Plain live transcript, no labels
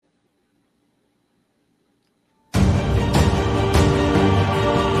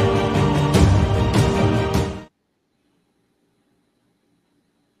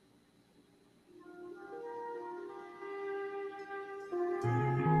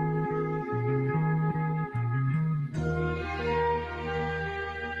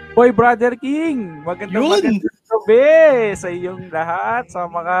Hoy, Brother King! Magandang gabi sa iyong lahat, sa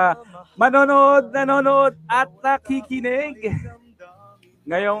mga nanonood at nakikinig.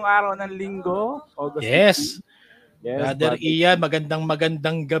 Ngayong araw ng linggo, August 15. Yes, Brother Ian,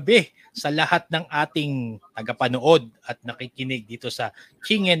 magandang gabi sa lahat ng ating tagapanood at nakikinig dito sa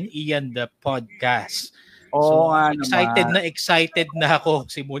King and Ian the Podcast. Excited na ako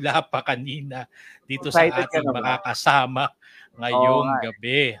simula pa kanina dito sa ating makakasama ngayong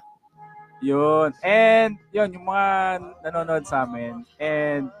gabi. Yun. And yun, yung mga nanonood sa amin.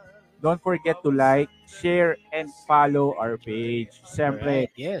 And don't forget to like, share, and follow our page. Siyempre,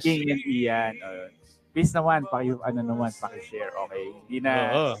 right, yes. King and Ian. Please naman, paki-share. Okay?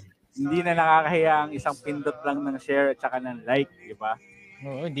 Hindi na nakakahiya ang isang pindot lang ng share at saka ng like, di ba?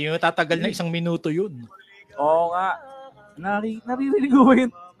 Oo, hindi mo tatagal na 1 minuto yun. Oo nga. Naririnig mo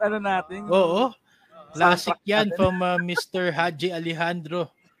yung natin? Oo. Classic yan from Mr. Haji Alejandro.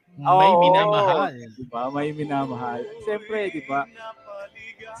 May minamahal. Diba? May minamahal. Siyempre, di ba?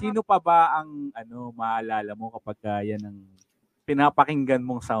 Sino pa ba ang maalala mo kapag yan ang pinapakinggan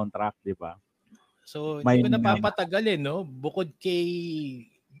mong soundtrack, di ba? So, hindi ko napapatagalin, no? Bukod kay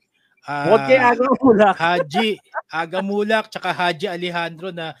Aga Mulak tsaka Haji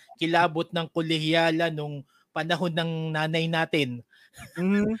Alejandro na kilabot ng kolehiyala nung panahon ng nanay natin.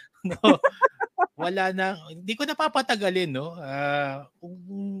 No? Wala na, hindi ko napapatagalin, no? Kung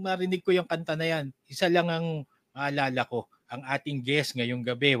marinig ko yung kanta na yan, isa lang ang maalala ko. Ang ating guest ngayong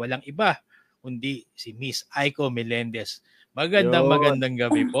gabi, walang iba kundi si Miss Aiko Melendez. Magandang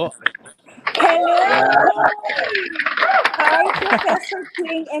gabi po. Hello! Hi, Professor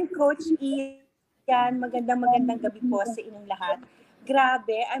King and Coach Ian. Magandang gabi po sa inyong lahat.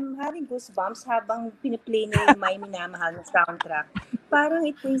 Grabe, I'm having goosebumps habang piniplay niyo yung May Minamahal na soundtrack. Parang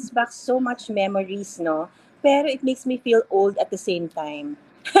it brings back so much memories, no? Pero it makes me feel old at the same time.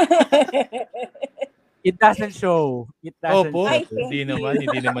 It doesn't show. Hindi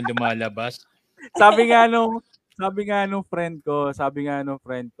naman lumalabas. Sabi nga nung friend ko,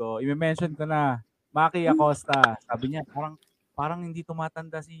 i-mention ko na, Maki Acosta. Sabi niya, parang hindi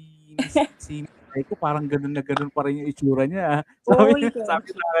tumatanda si Aiko, parang ganun na ganun pa rin yung itsura niya. Sabi sa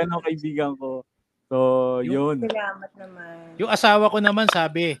ng kaibigan ko. So, yun. Salamat naman. Yung asawa ko naman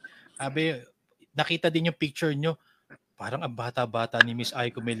sabi, nakita din yung picture nyo, parang ang bata-bata ni Miss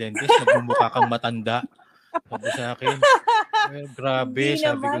Aiko Melendez, nagmumukha kang matanda. Sabi sa akin, grabe, hindi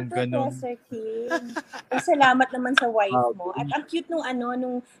sabi naman, kong ganun. Professor King. Salamat naman sa wife mo. At ang cute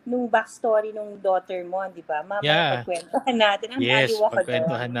nung backstory nung daughter mo, di ba? Pagkwentuhan natin. Ang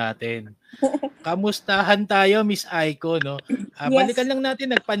pagkwentuhan natin. Kamustahan tayo, Miss Aiko, no? Yes. Balikan lang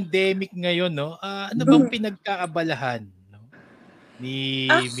natin, nag-pandemic ngayon, no? Ano bang pinagkaabalahan, no? Ni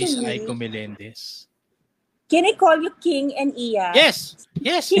Miss Aiko Melendez? Can I call you King and Ian? Yes.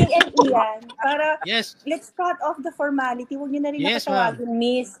 King and Ian. Para let's cut off the formality. Huwag niyo na rin nakatawagin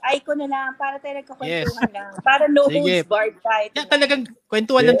Miss. Aiko na lang. Para tayo nagkakwentuhan lang. Para no holds barred tayo. Talagang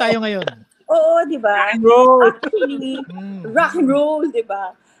kwentuhan lang tayo ngayon. Oo, di ba? Actually, rock and roll, di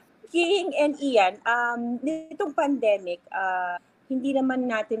ba? King and Ian, nitong pandemic, hindi naman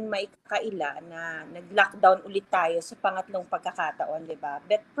natin maikaila na nag-lockdown ulit tayo sa pangatlong pagkakataon, di ba?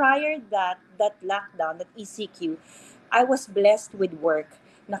 But prior that lockdown, that ECQ, I was blessed with work.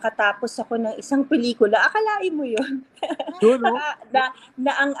 Nakatapos ako ng isang pelikula. Akalain mo yun?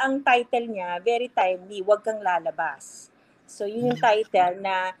 na ang title niya, very timely, Huwag Kang Lalabas. So yun yung title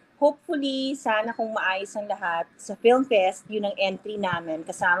na hopefully, sana kung maayos ang lahat, sa Film Fest, yun ang entry namin.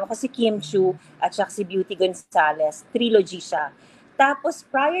 Kasama ko si Kim Chu at saka si Beauty Gonzalez. Trilogy siya. Tapos,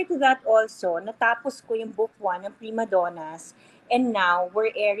 prior to that also, natapos ko yung book 1 ng Prima Donnas. And now,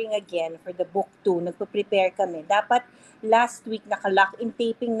 we're airing again for the book 2. Nagpa-prepare kami. Dapat last week, naka-lock-in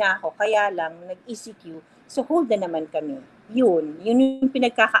taping na ako. Kaya lang, nag-ECQ. So, hold na naman kami. Yun yung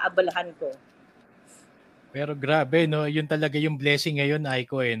pinagkakaabalahan ko. Pero grabe, no? Yun talaga yung blessing ngayon,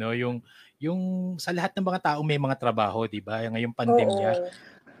 Aiko, no? Yung sa lahat ng mga tao may mga trabaho, di ba? Ngayong pandemya.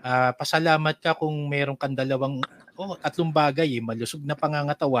 Pasalamat ka kung meron kang 2 tatlong bagay, malusog na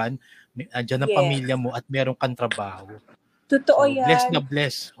pangangatawan, andyan ang pamilya mo at meron kang trabaho. Totoo yan. Bless na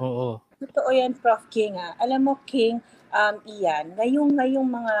bless. Oo. Totoo yan, Prof. King. Alam mo, King, Ian, ngayong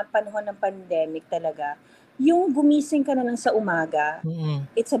mga panahon ng pandemic talaga, yung gumising ka na lang sa umaga,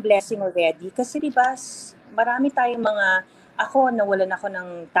 it's a blessing already. Kasi diba, marami tayong ako, nawalan ako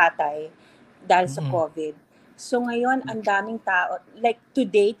ng tatay dahil sa COVID. So ngayon, ang daming tao, like to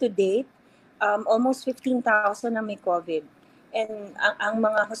date, almost 15,000 na may COVID. And ang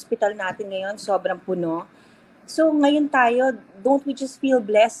mga hospital natin ngayon, sobrang puno. So ngayon tayo, don't we just feel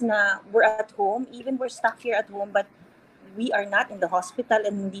blessed na we're at home, even we're stuck here at home, but we are not in the hospital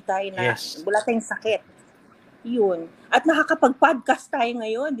and hindi tayo wala tayong sakit. Yun. At nakakapag-podcast tayo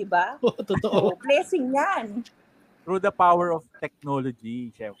ngayon, di ba? Totoo. So, blessing yan. Through the power of technology,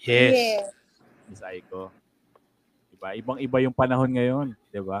 syempre. Yes. Miss Aiko. Diba? Ibang-iba yung panahon ngayon,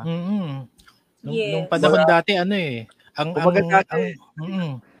 di ba? Nung panahon dati,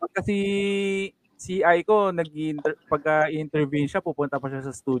 kasi si Aiko, pagka-intervene siya, pupunta pa siya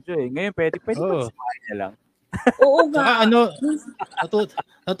sa studio eh. Ngayon, pwede pa niya lang. Oo nga.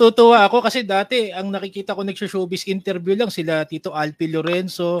 Natutuwa ako kasi dati, ang nakikita ko nagsho-showbiz interview lang sila Tito Alpi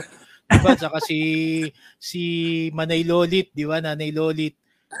Lorenzo, diba? Saka si Manay Lolit, di ba? Nanay Lolit.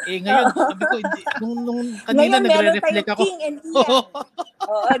 Ngayon, sabi ko, nung kanina nagre-reflect ako. King and Ian.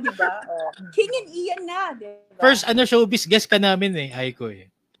 Oo, di ba? King and Ian na, di ba? First, showbiz guest ka namin Aiko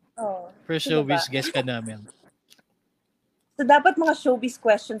eh. First showbiz guest ka namin. So, dapat mga showbiz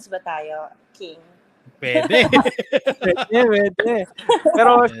questions ba tayo, King? Pwede. Pwede.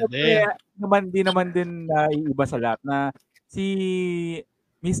 Pero, di naman din iiba sa lahat na si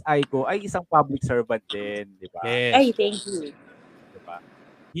Miss Aiko ay isang public servant din, di ba? Yes. Ay, thank you. Diba?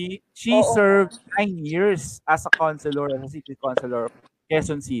 She served 9 years as a councilor, as a city councilor of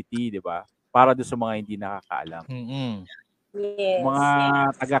Quezon City, di ba? Para doon sa mga hindi nakakaalam. Yes. Mga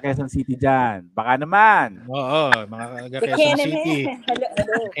taga Quezon City dyan. Baka naman. Oo, mga taga Quezon City.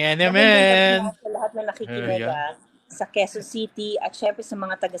 Hello. Enemen. Sa lahat na nakikinig sa Quezon City at syempre sa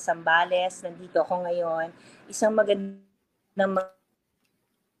mga taga Zambales. Nandito ako ngayon. Isang magandang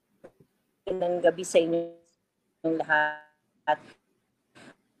gabi sa inyong lahat.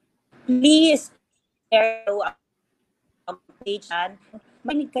 Please share ang page and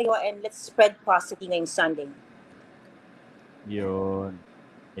manig kayo and let's spread positivity ngayong Sunday. Yun.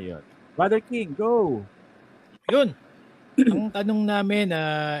 Ayun. Brother King, go! Yun. Ang tanong namin,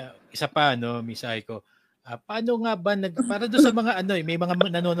 isa pa, Miss Aiko, paano nga ba, para doon sa mga, may mga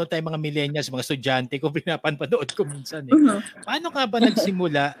nanonood tayo, mga millennials, mga estudyante ko, pinapanood ko minsan Paano nga ba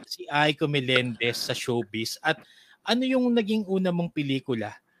nagsimula si Aiko Melendez sa showbiz at ano yung naging una mong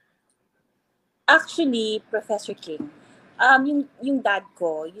pelikula? Actually, Professor King, yung dad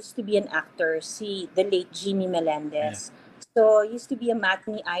ko used to be an actor, the late Jimmy Melendez. Yeah. So, used to be a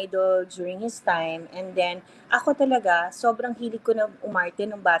matinee idol during his time. And then, ako talaga, sobrang hilig ko na umarte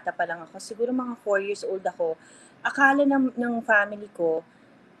nung bata pa lang ako. Siguro mga 4 years old ako. Akala ng family ko,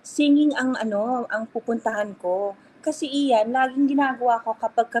 singing ang pupuntahan ko. Kasi iyan, laging ginagawa ko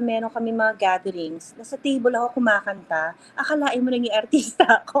kapag meron kami mga gatherings, nasa table ako kumakanta, akalain mo naging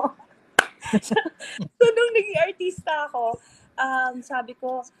artista ako. So, nung naging artista ako, sabi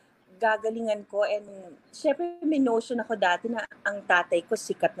ko, gagalingan ko and syempre may notion ako dati na ang tatay ko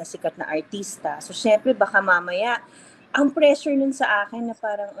sikat na artista. So syempre baka mamaya ang pressure nun sa akin na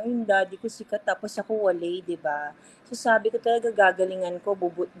parang yung daddy ko sikat tapos ako wala, 'di ba? So sabi ko talaga gagalingan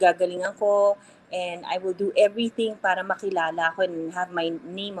ko and I will do everything para makilala ako and have my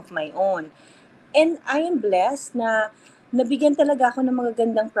name of my own. And I am blessed na nabigyan talaga ako ng mga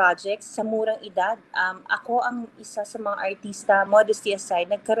gandang projects sa murang edad. Ako ang isa sa mga artista, modesty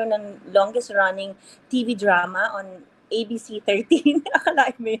aside, nagkaroon ng longest running TV drama on ABC 13.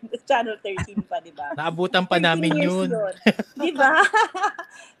 Akalain mo yun, Channel 13 pa, di ba? Naabutan pa namin yun. Di ba?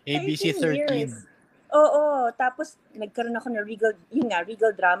 ABC 13. Oo, tapos nagkaroon ako ng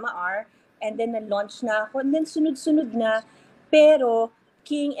Regal Drama R, and then na-launch na ako, and then sunod-sunod na. Pero,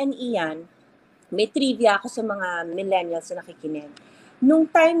 King and Ian, may trivia ako sa mga millennials na nakikinig. Nung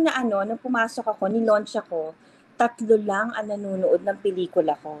time na nung pumasok ako, ni-launch ako, 3 lang ang nanonood ng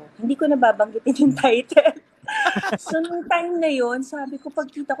pelikula ko. Hindi ko nababanggitin yung title. So, nung time na yon, sabi ko,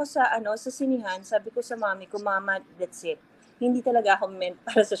 pagkita ko sa sinihan, sabi ko sa mami ko, Mama, that's it. Hindi talaga ako meant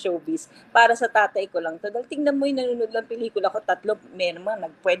para sa showbiz. Para sa tatay ko lang to. Dahil tingnan mo yung nanonood ng pelikula ko, 3, meron man,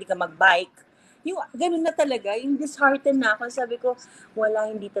 pwede ka mag-bike. Yung ganun na talaga, yung disheartened na ako. Sabi ko,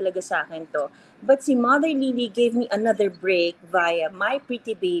 hindi talaga sa akin to. But si Mother Lily gave me another break via My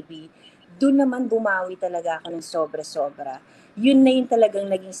Pretty Baby. Doon naman bumawi talaga ako ng sobra-sobra. Yun na yung talagang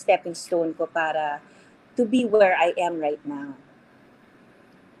naging stepping stone ko para to be where I am right now.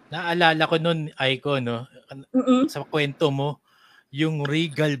 Naalala ko nun, Aiko, sa kwento mo, yung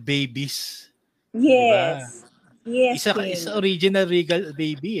Regal Babies. Yes. Diba? Yes. Isa original Regal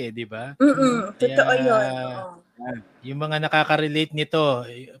Baby di ba? Totoo yun. Yung mga nakaka-relate nito,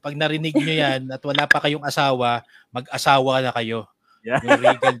 pag narinig nyo yan at wala pa kayong asawa, mag-asawa na kayo. Yeah. Yung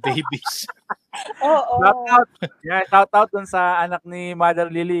Regal Babies. Oo. Shout out dun sa anak ni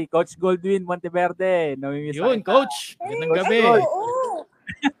Mother Lily, Coach Goldwyn Monteverde. Yun, Coach. Magandang gabi. Oo.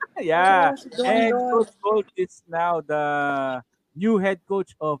 Yeah. And Coach Gold is now the new head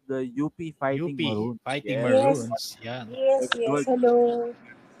coach of the UP Fighting UP Maroons. Fighting Yes. Maroons. Yan. Yes. Hello.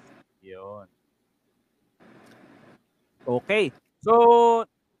 Yun. Okay. So,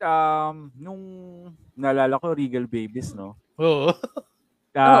 nung naalala ko, Regal Babies, no? Oo.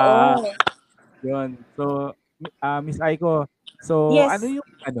 Ah, Oo. yun. So, Miss Aiko, so Yes.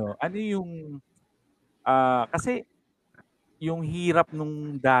 ano yung kasi yung hirap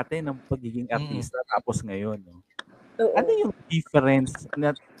nung dati ng pagiging artista tapos ngayon, no? Oo. Ano yung difference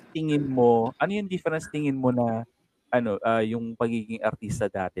na tingin mo? Ano yung difference tingin mo na yung pagiging artista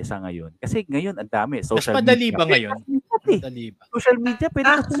dati sa ngayon? Kasi ngayon ang dami, Mas social madali media. ba ngayon? Pwede Madali ba? social media, pwede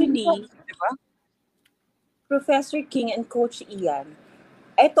ka Actually, sumikat, di ba? Professor King and Coach Ian,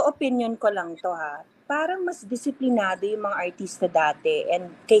 eto opinion ko lang to ha. Parang mas disiplinado yung mga artista dati and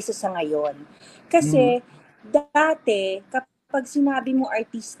kaysa sa ngayon. Kasi dati, kapag sinabi mo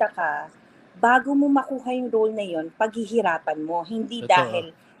artista ka, bago mo makuha yung role na yon, paghihirapan mo. Hindi Totoo. dahil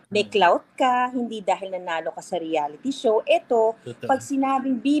may clout ka, hindi dahil nanalo ka sa reality show. Ito, Totoo. pag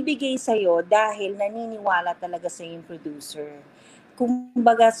sinabing bibigay sa'yo dahil naniniwala talaga sa yung producer.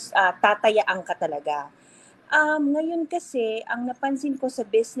 Kumbaga, tatayaan ka talaga. Ngayon kasi, ang napansin ko sa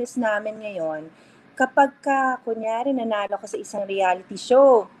business namin ngayon, kapag kunyari, nanalo ka sa isang reality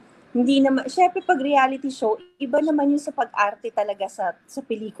show, hindi naman, syempre pag reality show, iba naman yun sa pag-arte talaga sa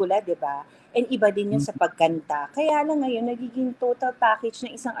pelikula, di ba? And iba din yun sa pagkanta. Kaya lang ngayon, nagiging total package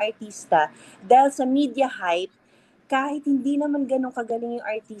ng isang artista dahil sa media hype, kahit hindi naman ganun kagaling yung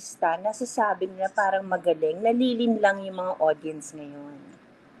artista, nasasabi nila parang magaling, nalilin lang yung mga audience ngayon.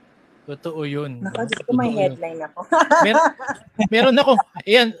 Totoo yun. Nakadito ko may headline ako. Meron ako.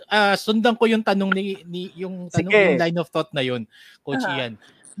 Ayan, sundan ko yung tanong yung line of thought na yun, Coach Ian.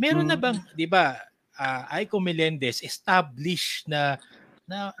 Meron na bang, 'di ba, Aiko Melendez established na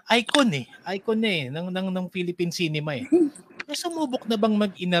icon ng Philippine cinema eh. Sumubok na bang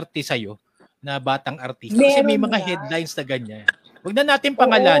mag-inarte sa'yo na batang artista? Kasi may mga headlines na ganyan. Huwag na natin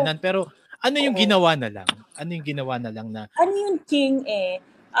pangalanan, pero ano yung ginawa na lang? Ano yung King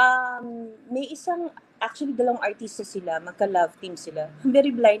may isang, actually dalawang artista sila, magka-love team sila.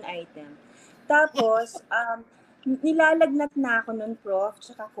 Very blind item. Tapos, nilalagnat na ako nun, Prof,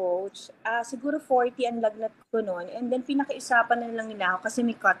 tsaka Coach. Siguro 40 ang lagnat ko nun. And then, pinakaisapan na lang nila ako kasi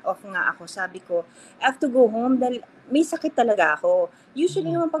may cut-off nga ako. Sabi ko, I have to go home dahil may sakit talaga ako.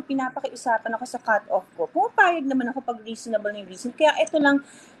 Usually naman pag pinapakiusapan ako sa cut-off ko, pumapayag naman ako pag reasonable yung reason. Kaya ito lang,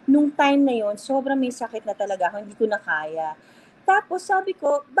 nung time na yon, sobrang may sakit na talaga ako, hindi ko na kaya. Tapos sabi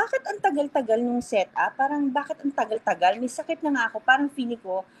ko, bakit ang tagal-tagal nung setup? Parang bakit ang tagal-tagal? May sakit na nga ako. Parang feeling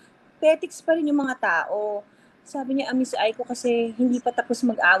ko, petics pa rin yung mga tao. Sabi niya, Miss Aiko, kasi hindi pa tapos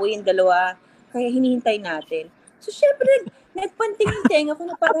mag-away yung dalawa. Kaya hinihintay natin. So syempre, nagpantingin tenga ko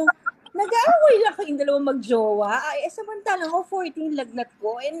na parang, nag-aaway lang kayong dalawa mag-jowa. Samantalang ako 14 lagnat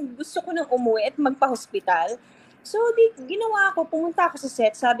ko and gusto ko nang umuwi at magpa-hospital. So, ginawa ko, pumunta ako sa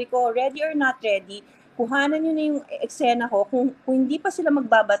set. Sabi ko, ready or not ready, kuhanan nyo na yung eksena ko. Kung hindi pa sila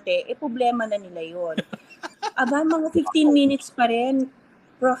magbabate, problema na nila yun. Aba, mga 15 minutes pa rin,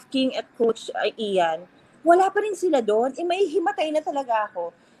 Prof. King at Coach Ian, wala pa rin sila doon. May himatay na talaga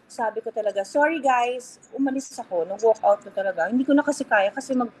ako. Sabi ko talaga, sorry guys, umalis ako, nag-walk out na talaga. Hindi ko na kasi kaya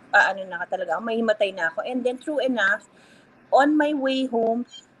kasi may himatay na ako. And then, true enough, on my way home,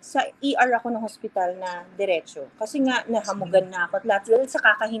 sa ER ako ng hospital na diretso. Kasi nga, nahamugan na ako at lahat sa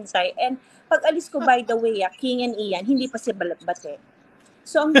kakahintay. And pag alis ko, by the way, King and Ian, hindi pa si Bate.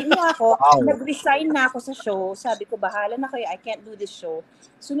 So, ang ginawa ko, nag-resign na ako sa show. Sabi ko, bahala na kayo, I can't do this show.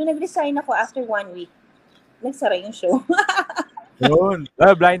 So, nung nag-resign ako after 1 week, nagsara yung show. Yun.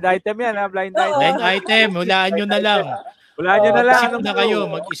 Blind item yan, ha? Blind item. Blind item, hulaan nyo na lang. Hulaan nyo na lang.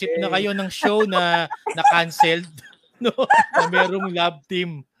 Mag-isip na kayo ng show na canceled. No, na merong lab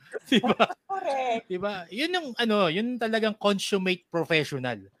team. Diba? Correct. Diba? Yun talagang consummate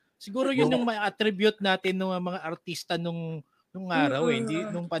professional. Siguro yun yung ma-attribute natin ng mga artista nung araw hindi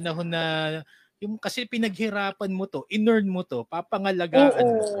nung panahon na yung kasi pinaghirapan mo to, in-earn mo to, papangalagaan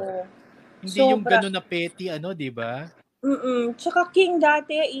mo to. Hindi yung gano'n na petty, di ba? Tsaka King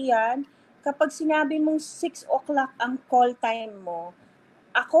dati, Ian, kapag sinabi mong 6 o'clock ang call time mo,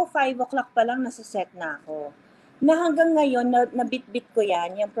 ako 5 o'clock pa lang nasa set na ako. Na hanggang ngayon, nabitbit ko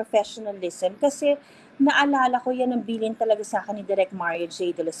yan, yung professionalism. Kasi naalala ko yan ang bilin talaga sa akin ni Direk Mario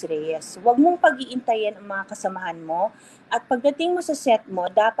J. De Los Reyes. Huwag mong pag-iintayin ang mga kasamahan mo. At pagdating mo sa set mo,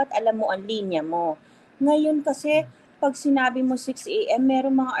 dapat alam mo ang linya mo. Ngayon kasi, pag sinabi mo 6 a.m.,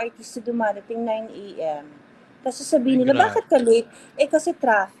 meron mga artista dumadating 9 a.m. Tapos sasabihin nila, bakit ka late? Kasi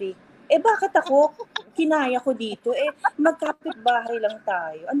traffic. Bakit ako? Kinaya ko dito. Magkapit bahay lang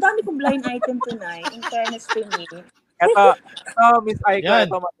tayo. Ang dami kong blind item tonight, in fairness to me. Miss Aiko, Yan.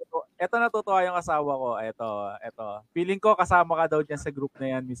 ito natutuwa yung asawa ko. Ito. Feeling ko kasama ka daw dyan sa group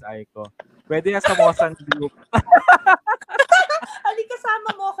na yan, Miss Aiko. Pwede yan sa Mosang group. Ali, kasama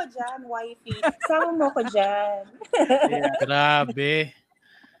mo ko dyan, wifey. Kasama mo ko dyan. Yeah. Grabe.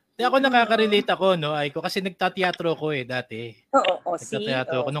 Di ako nakaka-relate ako, no, Aiko, kasi nagtateatro ko dati. Oo,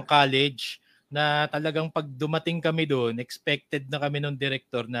 nagtateatro ako nung college na talagang pag dumating kami doon, expected na kami nung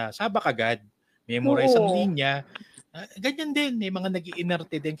director na sabak agad, memorize ang linya. Ganyan din, may mga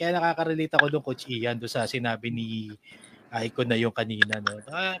nag-iinarte din. Kaya nakaka-relate ako doon, Coach Ian, doon sa sinabi ni Aiko na yung kanina. No?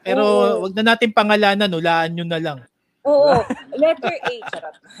 Pero wag na natin pangalanan, hulaan nyo na lang. Oo, letter A.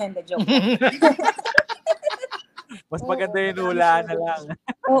 Charot. Hindi, joke. Mas maganda yung hulaan na lang.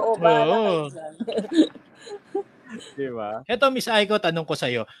 Oo, bahala. Diba? Eto, Miss Aiko, tanong ko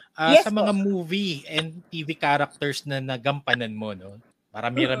sa'yo. Yes, sa mga movie and TV characters na nagampanan mo, no?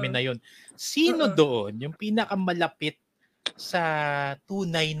 Marami-rami na yun. Sino doon yung pinakamalapit sa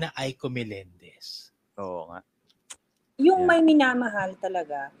tunay na Aiko Melendez? Oo nga. Yung may minamahal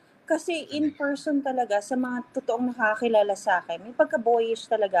talaga. Kasi in person talaga, sa mga totoong nakakilala sa akin, may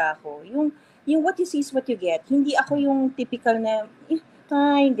pagka-boyish talaga ako. Yung what you see is what you get. Hindi ako yung typical na,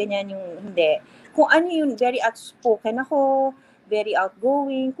 ganyan yung, hindi. Kung ano yung very outspoken ako, very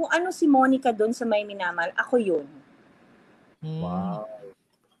outgoing, kung ano si Monica doon sa may minamahal, ako yun. Wow.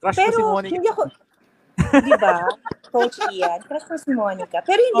 Crush pero ko si Monica. Hindi ako, di ba? Coach Ian, crush ko si Monica.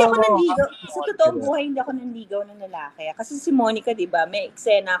 Pero hindi ako nanligaw. Sa totoong buhay, hindi ako nanligaw ng lalaki. Kasi si Monica, di ba, may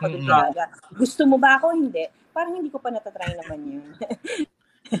eksena ako doon talaga. Gusto mo ba ako? Hindi. Parang hindi ko pa natatry naman yun.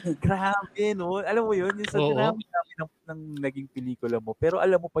 Grabe, no? Alam mo yun, yung sa dinami ng naging pelikula mo, pero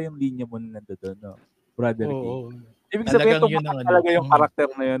alam mo pa yung linya mo na nandoon, no? Brother King. Ibig sabihin, tumatak talaga yung karakter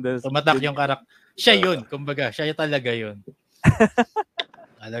na yun. Tumatak yung karakter. Siya yun, kumbaga. Siya talaga yun.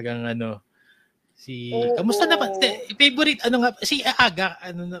 Talagang kamusta naman? Favorite, si Aga,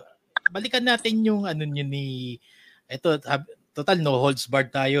 balikan natin yung niya ni, total no holds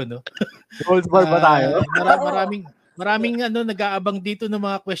barred tayo, no? Holds barred ba tayo? Maraming nag-aabang dito ng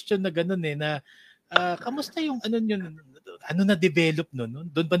mga question na gano'n na kamusta yung na-develop no?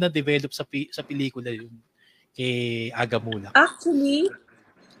 Doon ba na-develop sa pelikula yun kay Aga Mulak? Actually,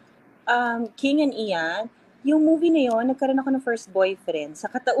 King and Ian, yung movie na yun, nagkaroon ako ng first boyfriend sa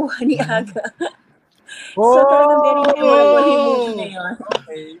katauhan ni Aga. So talagang very memorable yung movie na yun.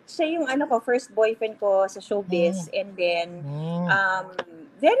 Okay. Siya yung first boyfriend ko sa showbiz. And then,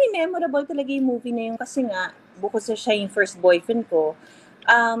 very memorable talaga yung movie na yun kasi nga, bukod sa siya yung first boyfriend ko,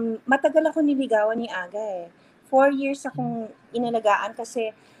 matagal ako niligawan ni Aga 4 years akong inalagaan kasi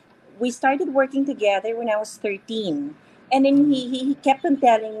we started working together when I was 13. And then he kept on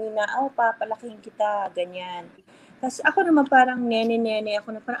telling me na, papalakihin kita, ganyan. Kasi ako naman parang nene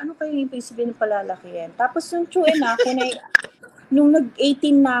ako na parang ano kayo yung sabihin ng palalakihan. Tapos nung nung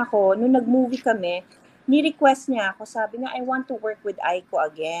nag-18 na ako, nung nag-movie kami, ni-request niya ako, sabi niya, I want to work with Aiko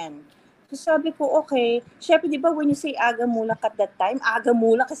again. So sabi ko, okay. Siyempre, di ba when you say Aga Mulak at that time, Aga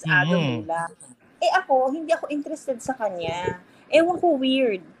Mulak is Aga Mulak. Ako, hindi ako interested sa kanya. Ewan ko,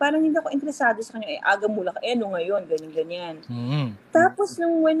 weird. Parang hindi ako interesado sa kanya. Aga Mulak, ngayon, ganyan-ganyan. Tapos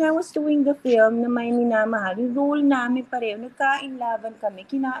when I was doing the film na may minamahal, yung role namin pareho, nagkain-laban kami.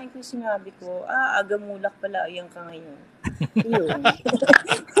 Kinain ko yung sinabi ko, Aga Mulak pala, ayan ka ngayon. Yun.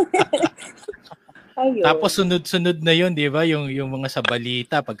 Ayun. Tapos sunod-sunod na yun, di ba? Yung mga sa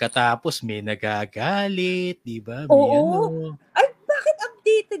balita, pagkatapos may nagagalit, di ba? Oo. Ay, bakit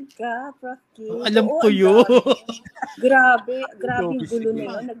updated ka, Prof. King? Alam ko yun. Grabe yung gulo na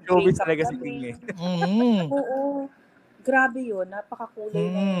yun. Showbiz talaga si King Oo. Grabe yun.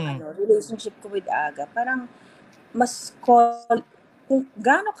 Napakakulay ng relationship ko with Aga. Parang mas kung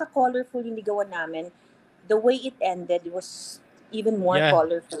gaano ka-colorful yung ligawan namin, the way it ended was even more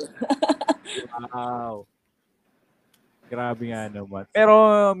colorful. Wow. Grabe nga naman.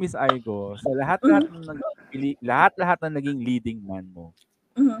 Pero Miss Aiko, sa lahat na naging leading man mo,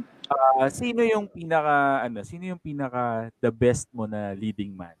 sino yung pinaka the best mo na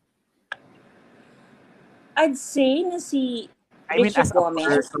leading man? I'd say na si Richard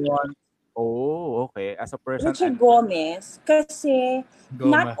Gomez. Okay. As a person. Richard Gomez, kasi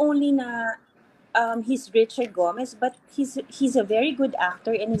not only na he's Richard Gomez, but he's a very good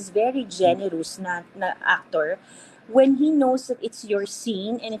actor and he's very generous na actor. When he knows that it's your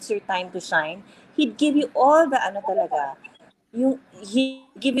scene and it's your time to shine, he'd give you all the he'd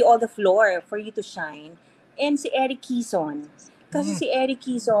give you all the floor for you to shine. And si Eric Quezon, kasi si Eric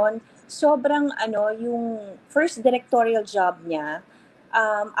Quezon, sobrang yung first directorial job niya,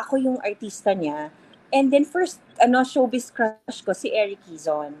 ako yung artista niya. And then first showbiz crush ko si Eric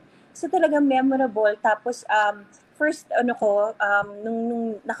Quezon. So talagang memorable. Tapos first,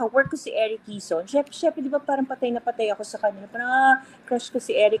 nung naka-work ko si Eric Kison, syempre, di ba parang patay na patay ako sa kanya. Parang, crush ko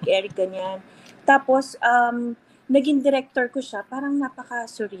si Eric, ganyan. Tapos, naging director ko siya, parang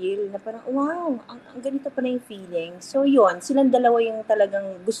napaka-surreal, na parang, wow, ang ganito pa na yung feeling. So, yun, silang dalawa yung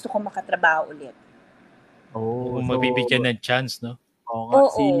talagang gusto ko makatrabaho ulit. Kung mabibigyan ng chance, no?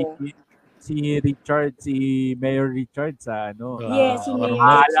 Oo. Si Richard, si Mayor Richard sa Yes, si Mayor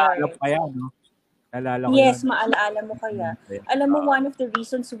Richard. Pa yan, no? Nalala ko yes, yun. maalaala mo kaya. Alam mo, one of the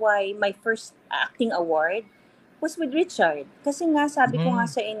reasons why my first acting award was with Richard. Kasi nga, sabi ko nga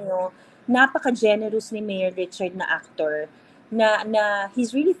sa inyo, napaka-generous ni Mayor Richard na actor, na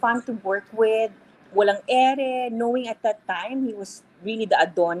he's really fun to work with, walang ere, knowing at that time, he was really the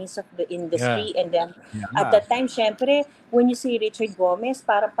Adonis of the industry. And then, at that time, syempre, when you see Richard Gomez,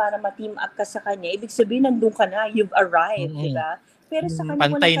 para ma-team up ka sa kanya, ibig sabihin, nandun ka na, you've arrived, di ba? Pero sa kanya,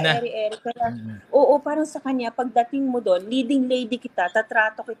 Pantay walang ka-ere-ere. Kaya, oo, parang sa kanya, pagdating mo doon, leading lady kita,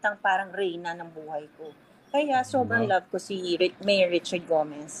 tatrato kitang parang reyna ng buhay ko. Kaya, sobrang love ko si Mayor Richard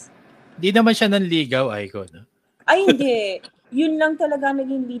Gomez. Di naman siya nanligaw, Aiko, no? Ay, hindi. Yun lang talaga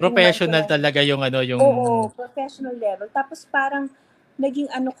naging leading professional talaga yung yung... Oo, professional level. Tapos parang, naging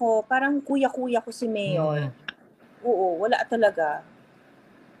parang kuya-kuya ko si Mayor. Oo, wala talaga.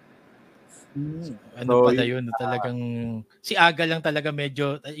 Pala yun, talagang si Aga lang talaga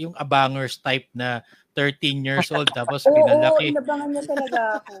medyo yung abangers type na 13 years old tapos pinalaki. Oo, inabangan niya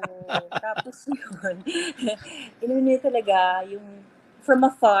talaga ako. Tapos yun, inabangan niya talaga yung from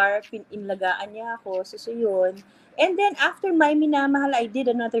afar, inlagaan niya ako. So yun. And then after My Minamahal, I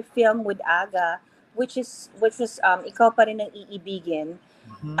did another film with Aga, which is Ikaw Pa Rin Ang Iibigin.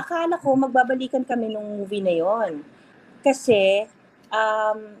 Akala ko magbabalikan kami nung movie na yon. Kasi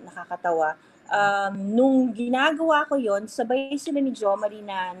nakakatawa. Nung ginagawa ko yon, sabay sila ni Jo Marie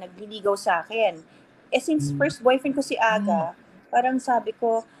na nagliligaw sa akin. Since first boyfriend ko si Aga, parang sabi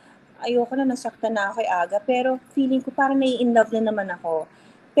ko, ayoko na, nasaktan na ako kay Aga, pero feeling ko parang nai-in-love na naman ako.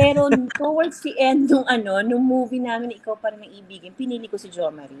 Pero towards the end nung movie namin, Ikaw Pa Rin Ang Ibigin, pinili ko si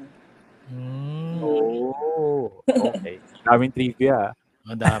Jo Marie. Oh, okay. Daming trivia.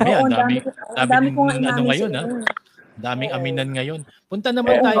 Ang dami kong ngayon, ha? Daming aminan ngayon. Punta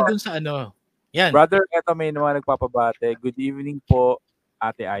naman tayo dun sa Yan. Brother, eto may naman nagpapabate. Good evening po,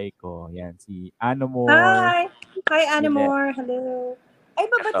 Ate Aiko. Yan, si Anomore. Hi! Hi, Anomore. Hello. Ay,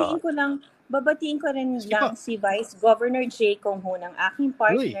 babatiin ko rin lang si Vice Governor Jay Kong Ho ng aking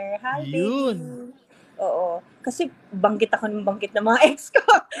partner. Hi, baby. Oo. Kasi banggit ng mga ex ko.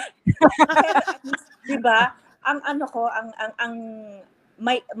 Pero at least, diba,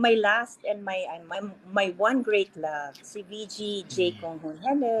 my last and my one great love, si VG J. Konghon.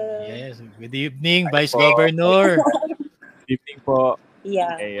 Hello. Yes, good evening, Vice Governor. Good evening po.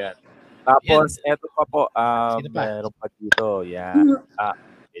 Yeah. Ayan. Tapos, eto pa po, meron pa dito. Yan.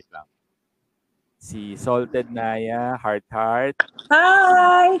 Wait lang. Si Salted Naya, Heart.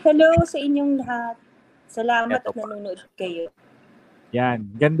 Hi! Hello sa inyong lahat. Salamat at nanonood kayo. Yan.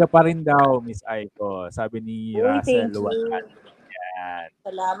 Ganda pa rin daw, Miss Aiko. Sabi ni Russell. Thank you. Yan.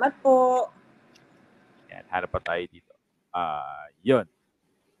 Salamat po. Yan. Harap pa tayo dito. Yun.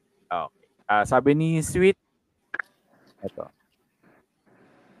 Okay. Sabi ni Sweet. Ito.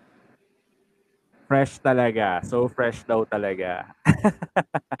 Fresh talaga. So fresh daw talaga.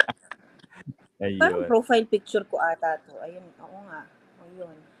 Ayun. Parang profile picture ko ata to. Ayun. Oo nga.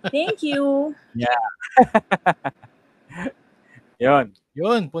 Ayun. Thank you. Yeah.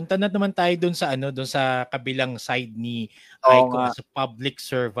 Yun. Punta na naman tayo doon sa kabilang side ni Aiko as a public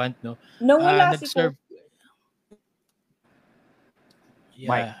servant, no. Nung wala si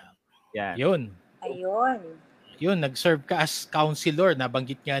Mike. Yeah. Yun. Ayun. Yun, nag-serve ka as counselor.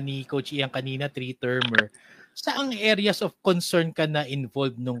 Nabanggit nga ni Coach Ian kanina, 3-termer. Saang areas of concern ka na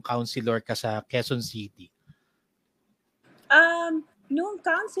involved nung counselor ka sa Quezon City? Nung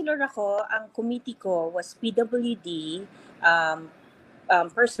counselor ako, ang committee ko was PWD,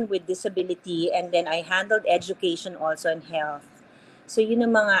 person with disability, and then I handled education also and health. So yun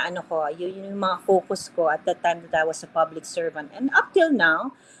yung mga yun yung mga focus ko at the time that I was a public servant. And up till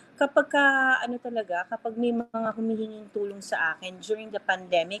now, kapag may mga humihinging tulong sa akin during the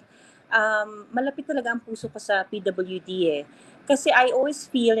pandemic, malapit talaga ang puso ko sa PWD eh. Kasi I always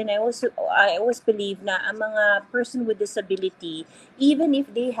feel and I always believe na ang mga person with disability, even if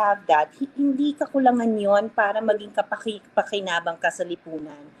they have that, hindi kakulangan yon para maging kapakinabang ka sa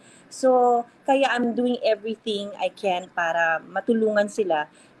lipunan. So, kaya I'm doing everything I can para matulungan sila,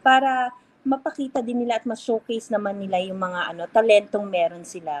 para mapakita din nila at ma-showcase naman nila yung mga talentong meron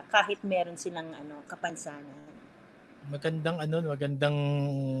sila kahit meron silang kapansanan. Magandang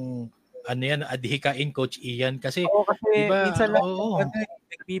ano yan, adhikain Coach Ian kasi kasi diba, minsan lang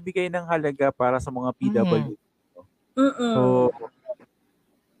nagbibigay ng halaga para sa mga PW. So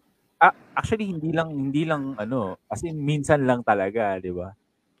actually hindi lang as in minsan lang talaga, 'di ba?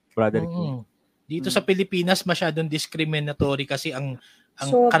 Brother King. Dito sa Pilipinas masyadong discriminatory kasi ang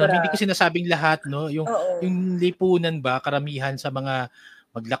hindi ko sinasabing lahat, no, yung lipunan ba karamihan sa mga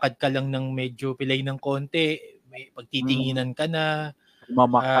maglakad ka lang ng medyo pilay ng konti, may pagtitinginan ka na.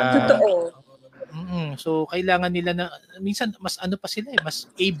 Totoo. So kailangan nila na minsan mas ano pa sila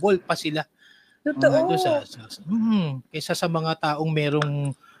mas able pa sila. Totoo. Kaysa sa mga taong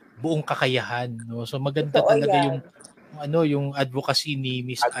merong buong kakayahan, no. So maganda talaga yung yung advocacy ni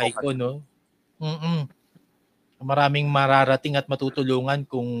Miss Aiko, no. Maraming mararating at matutulungan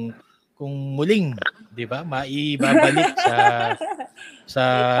kung muling, 'di ba, maibabalik sa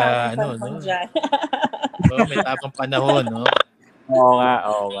ano, no. So, may tamang panahon, no. Oo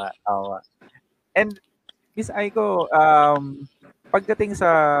nga. And Miss Aiko, pagdating sa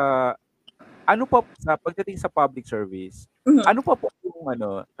pagdating sa public service, ano pa po yung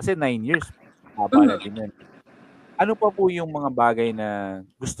kasi 9 years na din yun. Ano pa po yung mga bagay na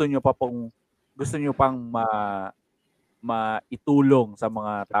gusto nyo pang maitulong sa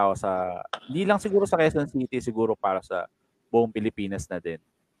mga tao hindi lang siguro sa Quezon City, siguro para sa buong Pilipinas na din.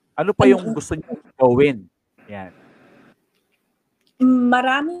 Ano pa yung gusto nyo gawin? Yan.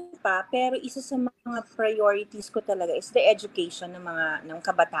 Marami pa, pero isa sa mga priorities ko talaga is the education ng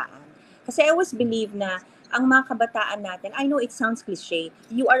kabataan. Kasi I always believe na ang mga kabataan natin, I know it sounds cliche,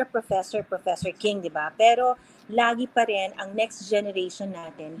 you are a professor, Professor King, di ba? Pero lagi pa rin ang next generation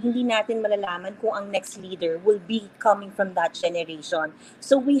natin, hindi natin malalaman kung ang next leader will be coming from that generation.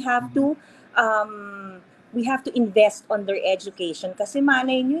 So we have to invest on their education kasi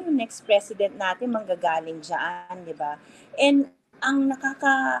malay nyo yung next president natin manggagaling dyan, di ba? And ang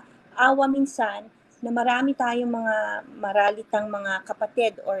nakakaawa minsan na marami tayong mga maralitang mga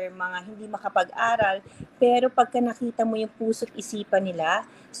kapatid or mga hindi makapag-aral, pero pagka nakita mo yung puso't isipan nila,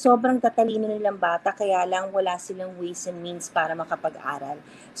 sobrang tatalino nilang bata, kaya lang wala silang ways and means para makapag-aral.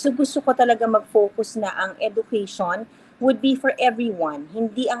 So gusto ko talaga mag-focus na ang education would be for everyone.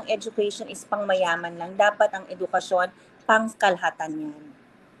 Hindi ang education is pang mayaman lang. Dapat ang edukasyon pang kalahatan yan.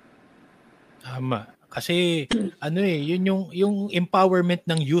 Tama. Kasi yun yung empowerment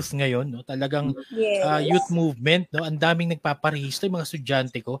ng youth ngayon, no? Talagang youth movement, no? Ang daming nagpaparehistro, yung mga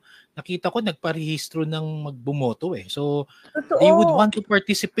estudyante ko. Nakita ko nagparehistro ng magbumoto eh. So they would want to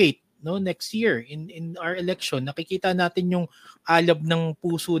participate, no, next year in our election. Nakikita natin yung alab ng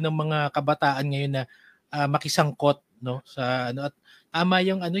puso ng mga kabataan ngayon na makisangkot, no, sa at tama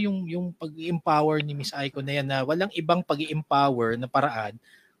yung yung pag-empower ni Miss Aiko na yan, na walang ibang pag-empower na paraan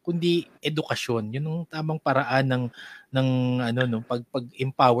kundi edukasyon. Yun ang tamang paraan ng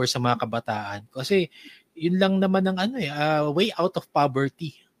pag-empower sa mga kabataan. Kasi yun lang naman ang way out of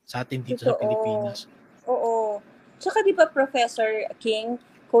poverty sa atin dito sa Pilipinas. Oo. Tsaka di ba, Professor King,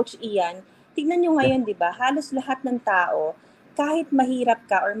 Coach Ian, tignan nyo ngayon, di ba, halos lahat ng tao, kahit mahirap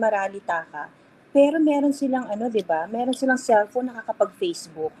ka or maralita ka, pero meron silang di ba, meron silang cellphone,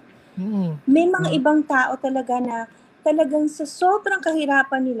 nakakapag-Facebook. May mga ibang tao talaga na talagang sa sobrang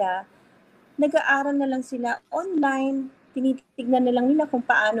kahirapan nila, nag-aaral na lang sila online, tinitignan na lang nila kung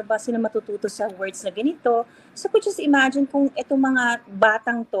paano ba sila matututo sa words na ganito. So could just imagine kung itong mga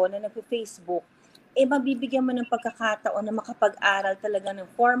batang to na nag-Facebook, mabibigyan mo ng pagkakataon na makapag-aral talaga ng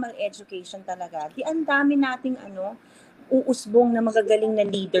formal education talaga. Di ang dami nating uusbong na magagaling na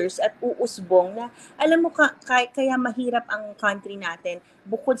leaders at uusbong na, alam mo, kaya mahirap ang country natin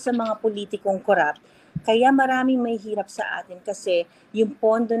bukod sa mga politikong corrupt. Kaya maraming may hirap sa atin kasi yung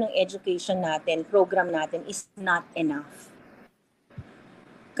pondo ng education natin, program natin is not enough.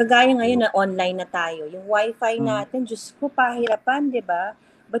 Kagaya ngayon na online na tayo, yung wifi natin, Diyos ko, pahirapan, di ba?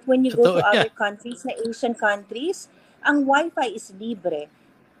 But when you go to other countries, na Asian countries, ang wifi is libre.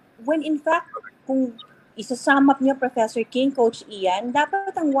 When in fact, kung isa-sum up niyo, Professor King, Coach Ian,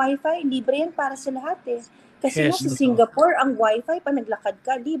 dapat ang wifi, libre yan para sa lahat eh. Kasi sa Singapore, ang wifi, pa naglakad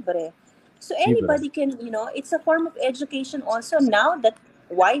ka, libre. So anybody can, it's a form of education also now that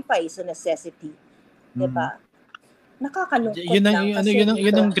Wi-Fi is a necessity. Diba? Nakakalungkot lang.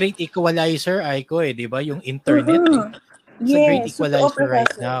 Yun ang great equalizer, Aiko, di ba? Yung internet. It's a great equalizer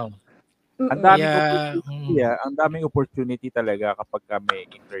right now. Ang daming opportunity talaga kapag may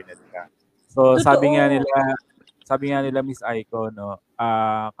internet ka. So sabi nga nila Miss Aiko, no,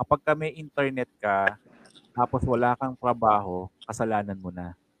 kapag may internet ka, tapos wala kang trabaho, kasalanan mo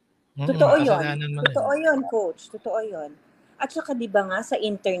na. Totoo yun, Coach. Totoo yun. At saka di ba nga sa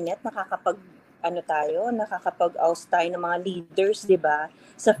internet, nakakapag-oust tayo ng mga leaders, 'di ba?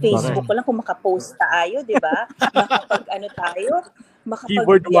 Sa Facebook ko lang kung makapost tayo, 'di ba?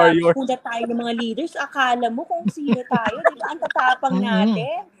 Keyboard warrior. Puna tayo ng mga leaders, akala mo kung sino tayo, 'di ba? Ang tatapang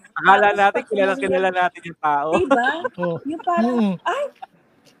natin. Akala natin kilala natin yung tao. 'Di ba? Yung parang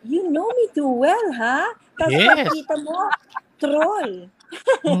you know me too well, ha? Tapos pagkita mo, troll.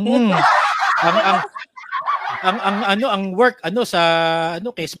 ang work sa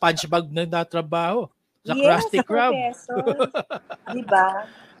kay SpongeBob na natrabaho sa Krusty Krab. Di ba?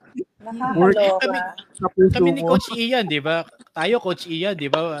 Nakakaloka. Kami ni Coach Ian, di ba? Tayo, Coach Ian, di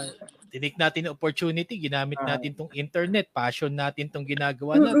ba? Tinik natin yung opportunity, ginamit natin tong internet, passion natin tong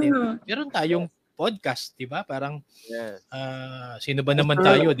ginagawa natin. Meron tayong podcast, di ba? Parang sino ba naman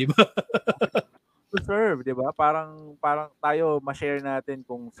tayo, di ba? To serve, 'di ba? Parang tayo ma-share natin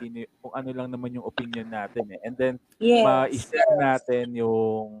kung ano lang naman yung opinion natin eh. And then ma-share natin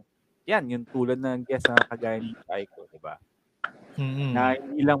yung tulad ng guest na kagaya ni Aiko, 'di ba? Na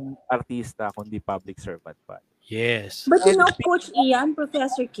hindi lang artista kundi public servant pa. Yes. But Coach Ian,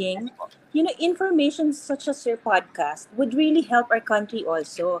 Professor King, information such as your podcast would really help our country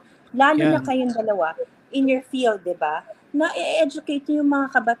also. Lalo na kayong dalawa in your field, 'di ba? Na i-educate nyo yung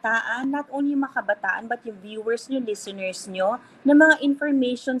mga kabataan, not only yung mga kabataan, but yung viewers nyo, listeners nyo, na mga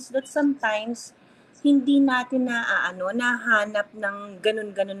informations that sometimes hindi natin nahanap ng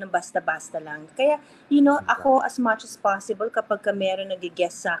ganun-ganun na basta-basta lang. Kaya, ako as much as possible kapag meron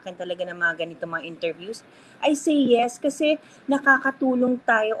nag-guest sa akin talaga ng mga ganito mga interviews, I say yes kasi nakakatulong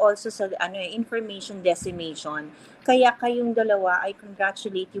tayo also sa information dissemination. Kaya kayong dalawa, I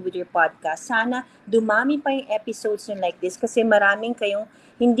congratulate you with your podcast. Sana dumami pa yung episodes nyo like this kasi maraming kayong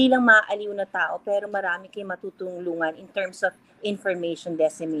hindi lang maaaliw na tao pero marami kayong matutulungan in terms of information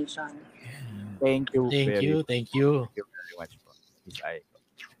dissemination. Thank you very much po, Miss Aiko.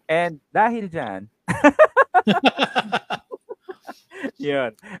 And dahil dyan, yun.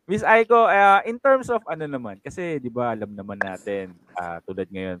 Miss Aiko, in terms of naman, kasi di ba alam naman natin, tulad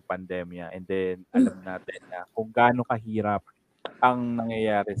ngayon, pandemya, and then alam natin na kung gaano kahirap ang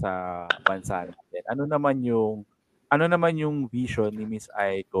nangyayari sa bansa natin. Ano naman yung vision ni Miss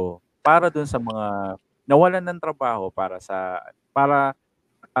Aiko para dun sa mga nawalan ng trabaho para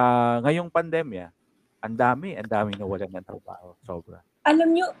ngayong pandemya, ang dami nawalan ng trabaho. Sobra.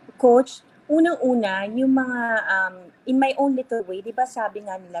 Alam nyo, Coach, unang-una, yung mga, in my own little way, di ba sabi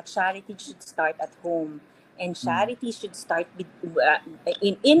nga nila, charity should start at home. And charity should start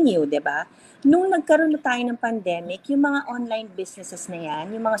in you, di ba? Nung nagkaroon na tayo ng pandemic, yung mga online businesses na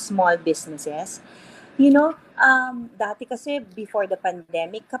yan, yung mga small businesses, dati kasi before the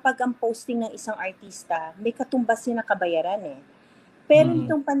pandemic, kapag ang posting ng isang artista, may katumbas na kabayaran eh. Pero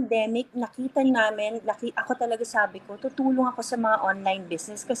nitong pandemic, ako talaga sabi ko, tutulong ako sa mga online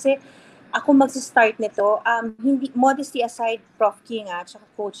business kasi ako mag-start nito, modesty aside, Prof. King at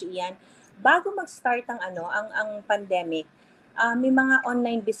Coach Ian, bago mag-start ang pandemic, may mga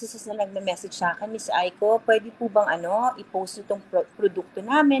online businesses na nagme-message sa akin, Miss Aiko, pwede po bang i-post itong produkto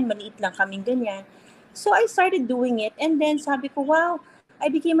namin, maliit lang kaming ganyan. So I started doing it and then sabi ko, wow, I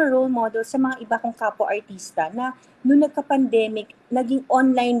became a role model sa mga iba kong kapwa-artista na noong nagka-pandemic, naging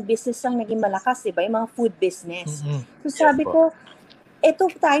online business ang naging malakas, diba? Yung mga food business. So sabi ko,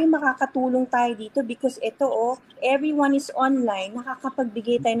 makakatulong tayo dito because everyone is online,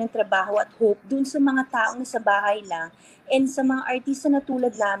 nakakapagbigay tayo ng trabaho at hope dun sa mga taong nasa bahay lang and sa mga artista na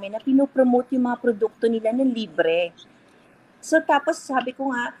tulad namin na pinopromote yung mga produkto nila ng libre. So tapos sabi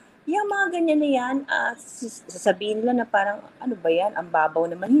ko nga, yung mga ganyan na yan, sasabihin nila na parang, ano ba yan, ang babaw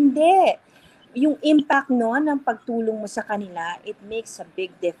naman. Hindi. Yung impact ng pagtulong mo sa kanila, it makes a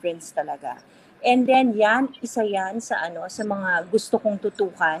big difference talaga. And then isa yan sa mga gusto kong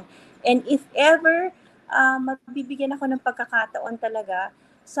tutukan. And if ever mabibigyan ako ng pagkakataon talaga,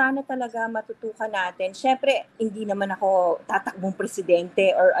 sana talaga matutukan natin. Syempre, hindi naman ako tatakbong presidente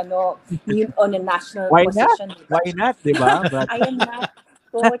or on a national position. Why not, di ba? I am not,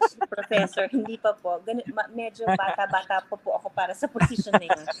 Coach, Professor, hindi pa po. Medyo bata-bata pa po ako para sa position na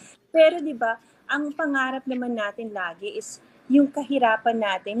yun. Pero di ba, ang pangarap naman natin lagi is yung kahirapan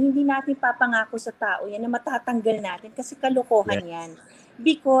natin, hindi natin papangako sa tao yan na matatanggal natin kasi kalokohan yan.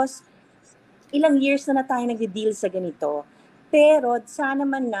 Because ilang years na tayo nagde-deal sa ganito. Pero sana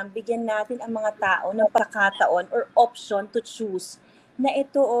man lang bigyan natin ang mga tao ng pagkakataon or option to choose na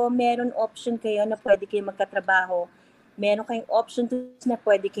ito meron option kayo na pwede kayo magkatrabaho. Meron kayong option na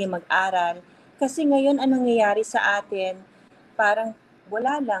pwede kayo mag-aral. Kasi ngayon, anong nangyayari sa atin, parang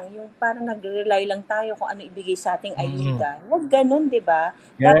wala lang. Yung parang nag-rely lang tayo kung ano ibigay sa ating ayuda. Huwag ganun, di ba?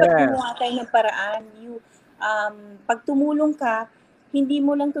 Dapat gumawa tayo ng paraan. Pag tumulong ka, hindi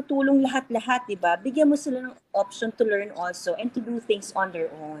mo lang tutulong lahat-lahat, di ba? Bigyan mo sila ng option to learn also and to do things on their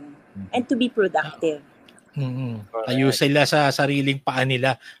own and to be productive. Tayo sila sa sariling paa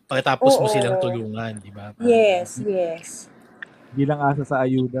nila pagkatapos mo silang tulungan, di ba? Yes. Hindi lang asa sa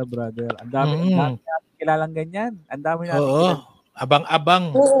ayuda, brother. Ang dami kilalang ganyan. Ang dami natin kilala.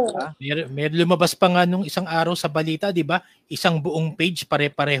 Abang-abang. Oo. May lumabas pa nga nung isang araw sa balita, di ba? Isang buong page,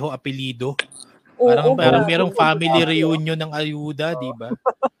 pare-pareho apelido. Parang merong family reunion ng ayuda, di ba?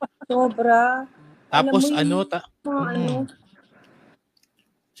 Sobra. Tapos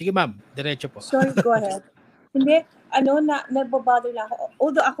sige ma'am, diretso po. Sorry, go ahead. Hindi, nagbabother lang ako.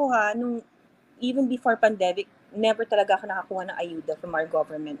 Although ako even before pandemic, never talaga ako nakakuha ng ayuda from our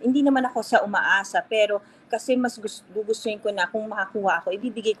government. Hindi naman ako sa umaasa, pero kasi mas gugustuhin ko na kung makakuha ako,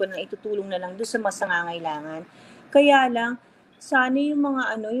 ibibigay ko na, itutulong na lang doon sa mas nangangailangan. Kaya lang, sana yung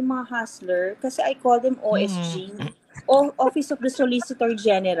mga hustler, kasi I call them OSG, o Office of the Solicitor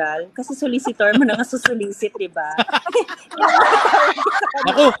General, kasi solicitor mo na nga susulisit, di ba?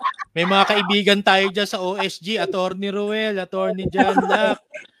 Ako, may mga kaibigan tayo dyan sa OSG, Attorney Ruel, Attorney John Lack.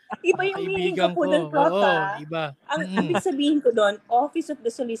 Iba yung meaning ko po ng Prof. Iba. Ang ibig sabihin ko doon, Office of the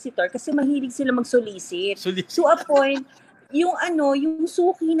Solicitor, kasi mahilig sila mag-solicit. To a point, yung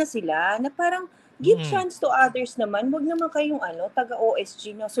suki na sila, na parang, give chance to others naman. Wag naman kayong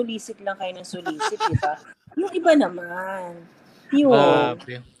taga-OSG na solicit lang kayo ng solicit, di ba? Yung iba naman. Yun.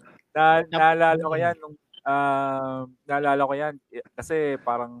 Naalala ko yan kasi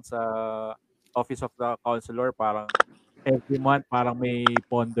parang sa Office of the Counselor, parang every month parang may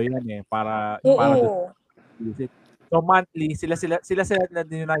pondo yan para solicit. So monthly, sila na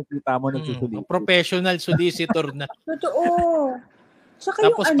din yung nakikita mo nagsusulit. Professional solicitor na. Totoo.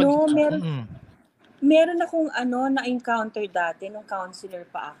 Tsaka tapos meron akong na-encounter dati nung counselor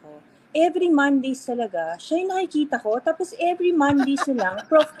pa ako. Every Mondays talaga, siya yung nakikita ko. Tapos every Mondays lang,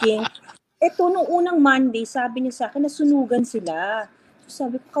 Prof. King, nung unang Monday, sabi niya sa akin, nasunugan sila. So,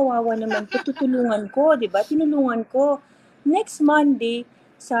 sabi ko, kawawa naman po, tutulungan ko, di ba? Tinulungan ko. Next Monday,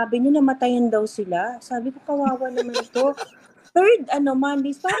 sabi niya, namatayan daw sila. Sabi ko, kawawa naman ito. Third,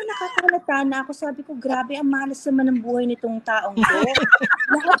 Mondays, parang nakakalata na ako. Sabi ko, grabe, ang malas naman ng buhay nitong taong to.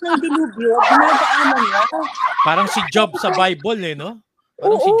 Lahat ng dilubyo, dinadaanan niya. Parang si Job sa Bible, no?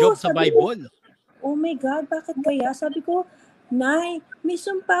 Parang si Job sa Bible. Oh my God, bakit kaya? Sabi ko, Nay, may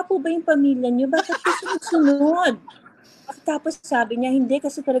sumpa po ba yung pamilya niyo? Bakit po sunod-sunod? Tapos sabi niya, hindi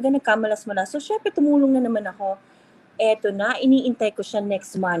kasi talaga nagkamalas-malas. So, syempre, tumulong na naman ako. Eto na, iniintay ko siya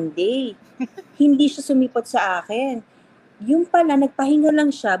next Monday. Hindi siya sumipot sa akin. Yung pala, nagpahinga lang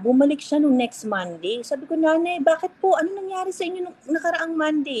siya, bumalik siya nung next Monday. Sabi ko, Nanay, bakit po? Ano nangyari sa inyo nung nakaraang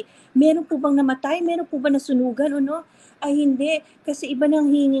Monday? Meron po bang namatay? Meron po ba nasunugan? Ay, hindi. Kasi iba nang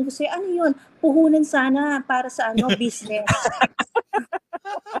hingin ko sa'yo. Ano yun? Puhunan sana para sa business.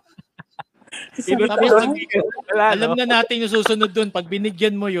 Alam na natin yung susunod dun. Pag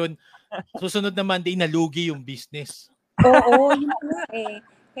binigyan mo yun, susunod na Monday, nalugi yung business. Oo, yun nga eh.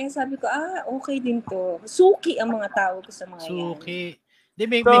 Kaya sabi ko, okay din to. Suki ang mga tao ko sa mga yan. Suki.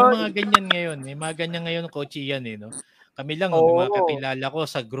 May mga ganyan ngayon. May mga ganyan ngayon, Coach Ian, no? Kami lang, may mga kakilala ko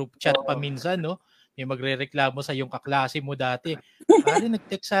sa group chat pa minsan, no? May magrereklamo sa yung kaklase mo dati. Pare,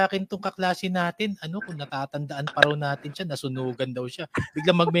 nag-text sa akin tong kaklase natin. Kung natatandaan pa raw natin siya, nasunugan daw siya.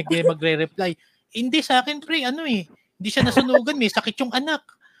 Biglang magre-reply. Hindi sa akin, pre, hindi siya nasunugan, may sakit yung anak.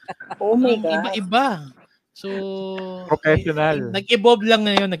 Oh my God. Iba-iba. So, professional. Nag-evolve lang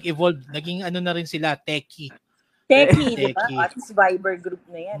ngayon, naging na rin sila, techie. Techie, di ba? At least Viber group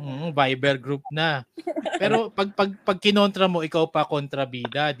na yan. Viber group na. Pero pag kinontra mo, ikaw pa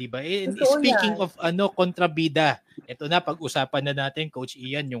kontrabida, di ba? Speaking of kontrabida, ito na, pag-usapan na natin, Coach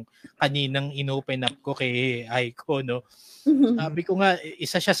Ian, yung kaninang inopen up ko kay Aiko, no? Sabi ko nga,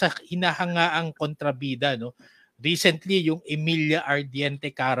 isa siya sa hinahangaang kontrabida, no? Recently, yung Emilia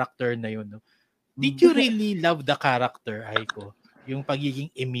Ardiente character na yun, no? Did you really love the character, Aiko? Yung pagiging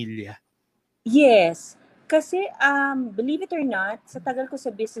Emilia? Yes. Kasi, believe it or not, sa tagal ko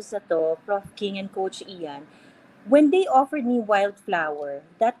sa business na to, Prof. King and Coach Ian, when they offered me Wildflower,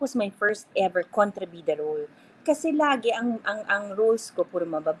 that was my first ever kontrabida role. Kasi lagi ang roles ko puro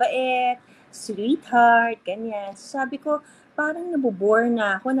mababait, sweetheart, ganyan. Sabi ko, parang nabobore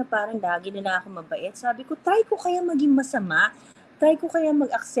na ako na parang lagi na ako mabait. Sabi ko, try ko kaya maging masama. Try ko kaya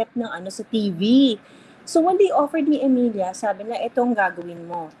mag-accept ng sa TV. So when they offered me Emilia, sabi na, ito ang gagawin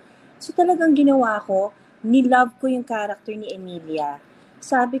mo. So talagang ginawa ko, nilove ko yung character ni Emilia.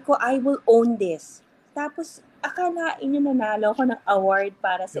 Sabi ko, I will own this. Tapos, akalain niyo nanalo ako ng award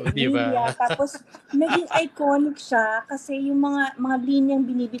para sa Emilia. Diba? Tapos, naging iconic siya kasi yung mga linyang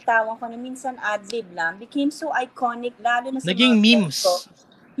binibitawan ko na minsan ad-lib lang became so iconic, lalo na sa naging mga memes. ko.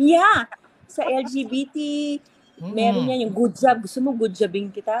 Yeah! Sa LGBT, meron yan yung good job. Gusto mo good jobing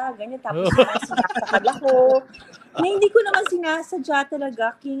kita. Ganyan. Tapos sinasakal ako. Na hindi ko naman sinasadya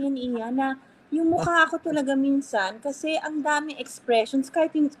talaga, King and Ian, na yung mukha ko talaga minsan, kasi ang daming expressions,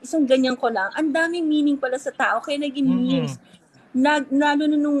 kahit isang ganyan ko lang, ang daming meaning pala sa tao, kaya naging memes. Lalo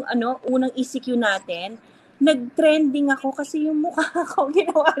na nung unang ECQ natin, nag-trending ako kasi yung mukha ko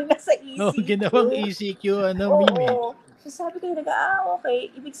ginawa na sa ECQ. Ginawang ECQ, meme. So sabi ko talaga,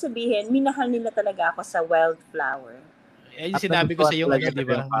 okay, ibig sabihin, minahal nila talaga ako sa Wildflower. Yung sinabi ko sa iyo, di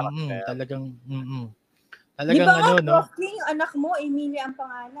ba? Talagang, di ba nga, Prof. King, yung anak mo, Emilia ang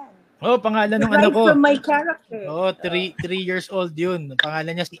pangalan. Pangalan ng anak ko. From my character. 3 years old yun.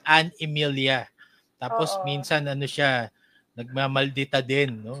 Pangalan niya si Ann Emilia. Tapos minsan siya, nagmamaldita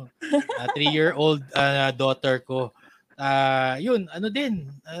din, no? 3-year-old daughter ko. Yun,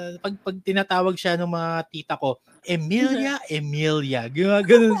 pag tinatawag siya ng mga tita ko, Emilia.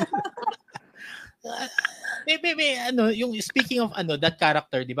 Ganun. Yung speaking of that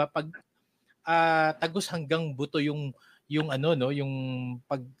character, 'di ba? Pag tagos hanggang buto yung yung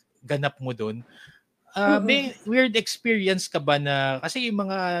pagganap mo doon. May weird experience ka ba na kasi yung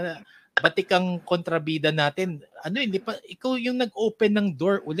mga batikang kontrabida natin, ikaw yung nag-open ng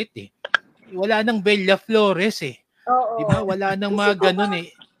door ulit eh. Wala nang Bella Flores eh. Di ba? Wala nang mga ganun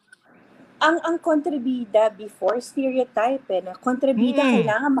eh. Ang kontrabida before, stereotype na kontrabida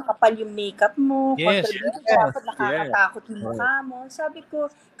kailangan makapal yung makeup mo, kontrabida dapat nakakatakot yung mukha mo. Sabi ko,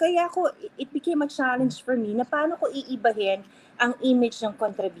 it became a challenge for me na paano ko iibahin ang image ng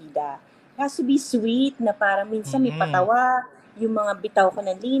kontrabida. It has to be sweet na parang minsan may patawa, yung mga bitaw ko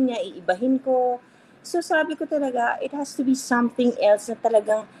ng linya, iibahin ko. So sabi ko talaga, it has to be something else na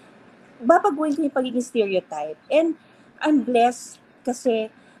talagang babaguhin ko yung pagiging stereotype. And I'm blessed kasi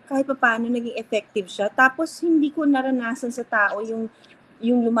kahit pa paano naging effective siya. Tapos hindi ko naranasan sa tao yung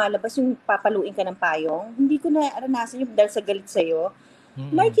lumalabas, yung papaluin ka ng payong. Hindi ko naranasan yung dahil sa galit sa'yo.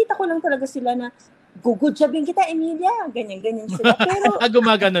 Nakikita ko lang talaga sila na gugudjabin kita, Emilia. Ganyan sila. Pero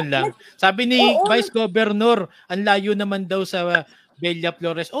gumaganon lang. Sabi ni Vice Governor, ang layo naman daw sa Bella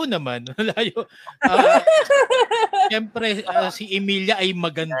Flores. Naman. Layo. Siyempre, si Emilia ay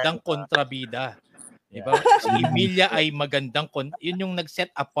magandang kontrabida. Diba? Si Emilia ay magandang yun yung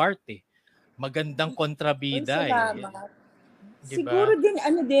nag-set apart eh. Magandang kontrabida eh. Diba? Siguro din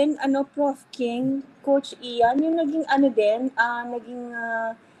Prof. King, Coach Ian, yung naging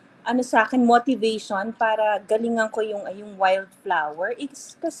sa akin motivation para galingan ko yung Wildflower.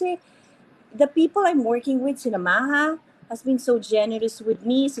 It's kasi the people I'm working with, sila Maha has been so generous with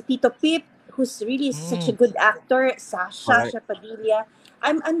me. Si Tito Pip, who's really such a good actor, Sasha Padilla.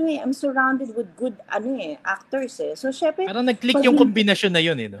 I'm surrounded with good actors eh. So syempre parang nag-click yung kombinasyon na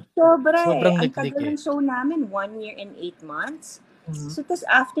yun eh, no? Sobrang nag-click eh. Ang tagal ng show namin, 1 year and 8 months. So tas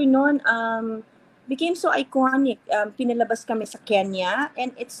after noon, became so iconic. Pinalabas kami sa Kenya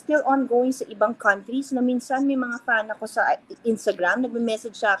and it's still ongoing sa ibang countries na minsan may mga fan ako sa Instagram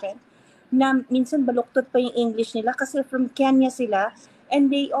nagme-message sa akin na minsan baluktot pa yung English nila kasi from Kenya sila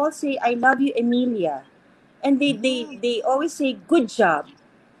and they all say, I love you, Emilia. And they always say, good job.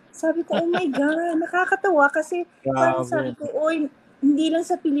 Sabi ko, oh my God, nakakatawa kasi parang sabi ko, hindi lang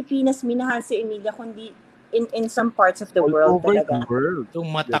sa Pilipinas minahal si Emilia, kundi in some parts of the world talaga. Itong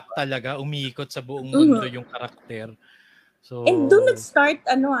matak talaga, umiikot sa buong mundo yung karakter. So, and doon nag-start,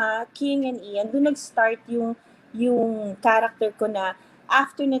 King and Ian, doon nag-start yung character ko na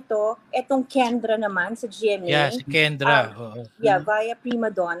after nito, etong Kendra naman sa GMA. Yeah, si Kendra. Via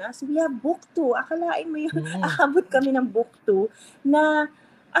Prima Donna. So we have book 2. Akalain mo yun, aabot kami ng book 2 na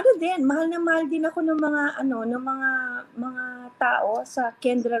mahal na mahal din ako ng mga tao sa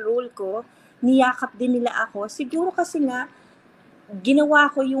Kendra role ko. Niyakap din nila ako. Siguro kasi nga ginawa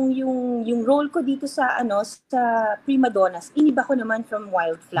ko yung role ko dito sa Prima Donnas. Iniba ko naman from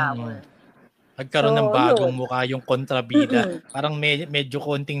Wildflower. Nagkaroon ng bagong mukha yung kontrabida. Parang medyo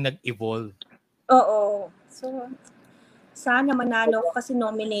konting nag-evolve. Oo. So, sana manalo ako kasi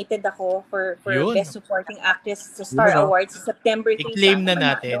nominated ako for Best Supporting Actress sa Star Awards sa September 3. I-claim na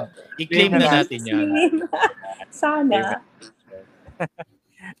natin. I-claim na natin yan. Sana.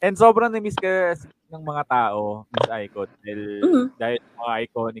 And sobrang na-miss ka ng mga tao, Miss Icon, dahil mga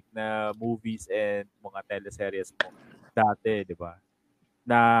iconic na movies and mga teleseries mo dati, di ba?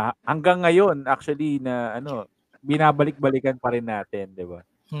 Na hanggang ngayon actually na binabalik-balikan pa rin natin, 'di ba?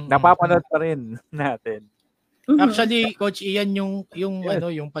 Napapanood pa rin natin. Actually, Coach Ian, yung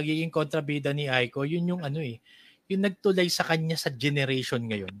yung pagiging kontrabida ni Aiko, yun yung yung nagtulay sa kanya sa generation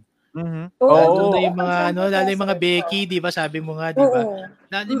ngayon. Lalo na yung mga lalo yung mga Becky, 'di ba? Sabi mo nga, 'di ba?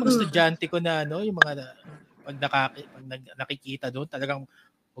 Lalo yung mga estudyante ko na yung mga pag nakikita doon, talagang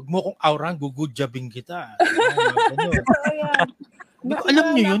wag mo kong aurang, gugudjabing kita. Alam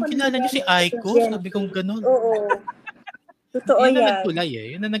niyo yun? Kilala niyo si Aiko? Sabi kong ganun. Oo. Totoo yan.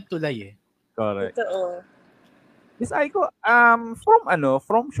 Yun na nagtulay eh. Correct. Totoo. Miss Aiko,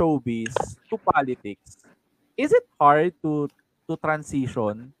 from showbiz to politics, is it hard to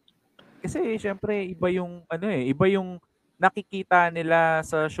transition? Kasi syempre iba yung iba yung nakikita nila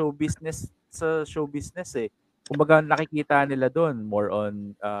sa show business eh. Kumbaga nakikita nila doon more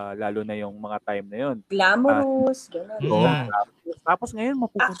on lalo na yung mga time na yon. Glamorous, gano'n. Tapos ngayon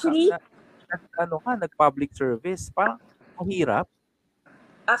mapupunta nag-public service, parang mahirap.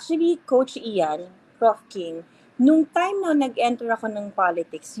 Actually, Coach Ian, Prof. King, nung time na nag-enter ako ng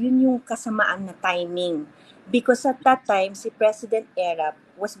politics, yun yung kasamaan na timing. Because at that time, si President Erap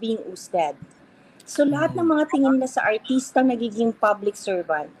was being ousted. So lahat ng mga tingin nila sa artistang nagiging public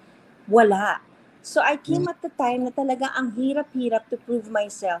servant, wala. So I came at the time na talaga ang hirap-hirap to prove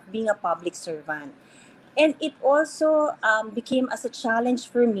myself being a public servant. And it also became as a challenge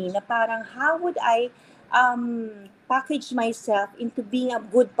for me na parang how would I package myself into being a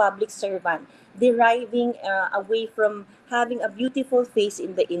good public servant, deriving away from having a beautiful face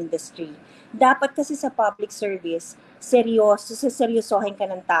in the industry. Dapat kasi sa public service, seryosohin ka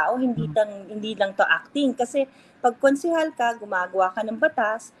ng tao, hindi lang to acting. Kasi pag konsehal ka, gumagawa ka ng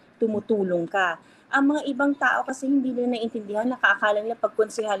batas, tumutulong ka. Ang mga ibang tao kasi hindi nila naiintindihan, nakakala nila pag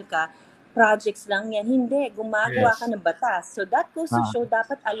konsehal ka, projects lang yan. Hindi, gumagawa ka ng batas. So that goes to show,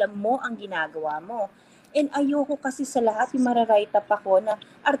 dapat alam mo ang ginagawa mo. And ayoko kasi sa lahat yung mararite up ako na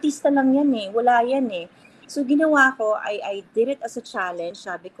artista lang yan eh, wala yan eh. So ginawa ko, I did it as a challenge.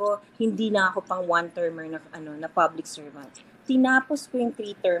 Sabi ko, hindi na ako pang one-termer na public servant. Tinapos ko yung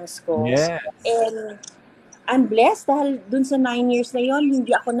 3 terms ko. Yes. And I'm blessed dahil dun sa 9 years na yon,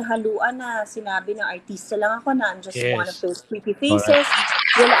 hindi ako nahaluan na sinabi na artista lang ako, na I'm just one of those pretty faces.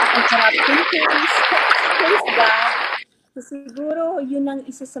 Wala akong corruption case. Praise God. So siguro yun ang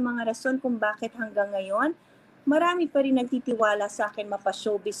isa sa mga rason kung bakit hanggang ngayon, marami pa rin nagtitiwala sa akin,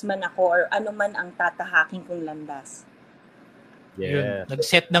 mapa-showbiz man ako or ano man ang tatahaking kong landas. Yeah.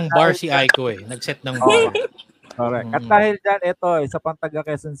 Nag-set ng bar si Aiko eh. Nag-set ng bar. Correct. At dahil dyan, ito, sa Pantaga,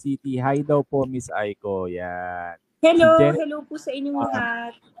 Quezon City, hi daw po, Miss Aiko. Yan. Hello po sa inyong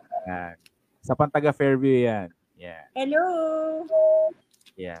lahat. Yan. Sa Pantaga, Fairview yan. Yeah. Hello.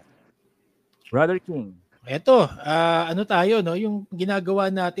 Yeah. Brother King. Ito, ano tayo, no? Yung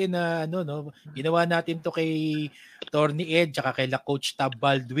ginagawa natin na, ginawa natin to kay Torny Ed, tsaka kay Coach Tab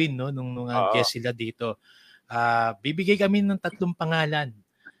Baldwin, no? Nung guest sila dito. Bibigay kami ng 3 pangalan.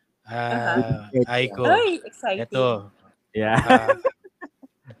 Aiko. Ay, exciting. Ito. Yeah.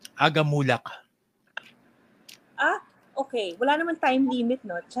 Aga Mulak. Okay. Wala naman time limit,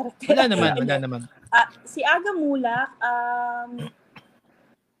 no? Charot. Wala naman. Si Aga Mulak,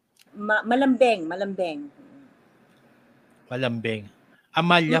 Malambeng.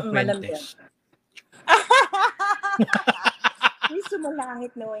 Amalia Fuentes. May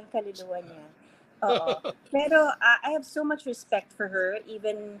sumalangit na yung kaluluwa niya. Oo. Pero I have so much respect for her.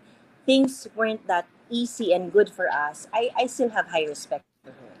 Even things weren't that easy and good for us, I still have high respect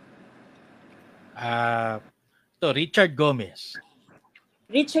for her. Richard Gomez.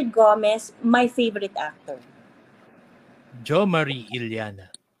 Richard Gomez, my favorite actor. Jo Marie Iliana.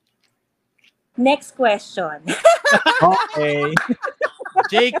 Next question. Okay.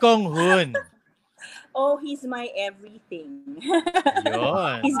 Jay Kong Hoon. Oh, he's my everything.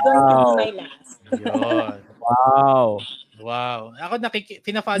 Yun. He's going to be my last. Yun. Wow. Ako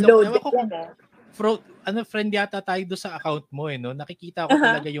pina-follow ko. Friend yata tayo do sa account mo no. Nakikita ko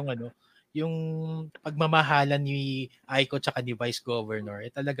talaga yung yung pagmamahalan ni Aiko tsaka ni Vice Governor.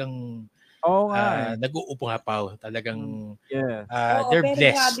 Talagang nag-uupaw. Talagang they're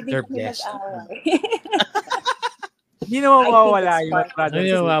blessed. They're blessed. Hindi na mawawala yun.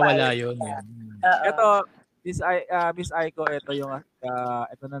 Hindi na mawawala yun. Ito, Miss Aiko, ito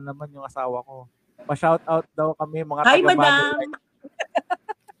na naman yung asawa ko. Pa-shout out daw kami mga Hi, madam.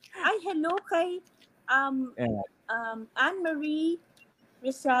 Ay, hello kay Anne-Marie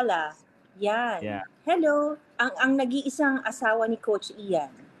Rizala. Yan. Yeah. Hello. Ang nag-iisang asawa ni Coach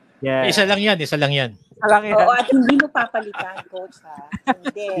Ian. Yeah. Isa lang yan. Oo, at hindi mo papalitan, Coach, ha?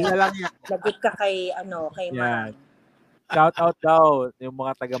 Hindi. Isa lang yan. Lagot ka kay Ma'am. Shout out daw yung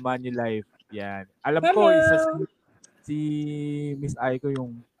mga taga Manulife. Yan. Alam ko, isa si Miss Aiko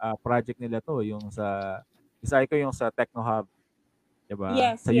yung project nila to, yung sa Miss Aiko yung sa Techno Hub. Diba?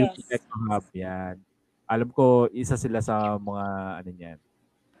 Yes, Sa UP yes. Techno Hub, yan. Alam ko, isa sila sa mga, ano niyan,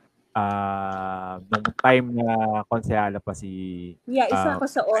 nung time na konsehala pa si... Yeah, isa ako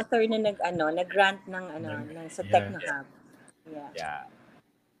sa author na nag-grant ng sa Techno Hub. Yeah.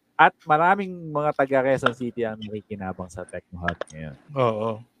 At maraming mga taga Quezon City ang nakikinabang sa Techno Hub ngayon. Oo.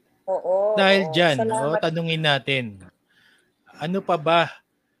 Dahil dyan, tanungin natin, ano pa ba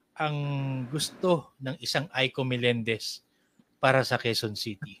ang gusto ng isang Aiko Melendez para sa Quezon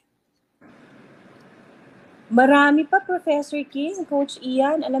City? Marami pa, Professor King, Coach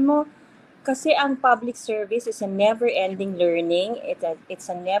Ian. Alam mo, kasi ang public service is a never-ending learning. It's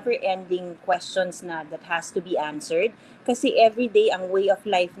a never-ending questions that has to be answered. Kasi everyday, ang way of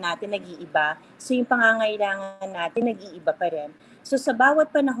life natin nag-iiba. So yung pangangailangan natin nag-iiba pa rin. So sa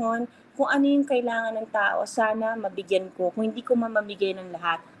bawat panahon, kung ano yung kailangan ng tao, sana mabigyan ko. Kung hindi ko mamamigay ng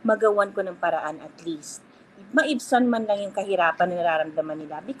lahat, magawan ko ng paraan at least. Maibsan man lang yung kahirapan na nararamdaman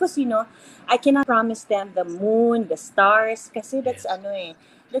nila. Because, I cannot promise them the moon, the stars, kasi that's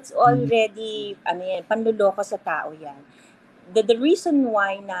that's already, panluloko sa tao yan. The reason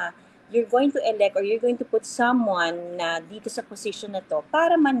why na you're going to elect or you're going to put someone na dito sa position na to,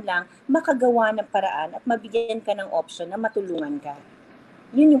 para man lang makagawa ng paraan at mabigyan ka ng option na matulungan ka.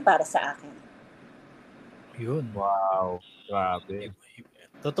 Yun yung para sa akin. Yun. Wow. Grabe.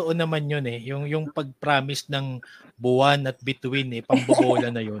 Totoo naman yun yung pag-promise ng buwan at bituin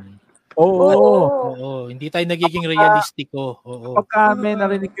pambobola na yun. Oo. Hindi tayo nagiging realistiko. Pagka may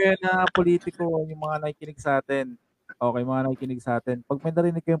narinig kayo na politiko, yung mga nakikinig sa atin, mga nakikinig sa atin, pag may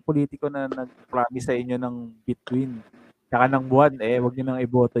narinig kayong politiko na nag-promise sa inyo ng bituin, tsaka ng buwan, wag nyo nang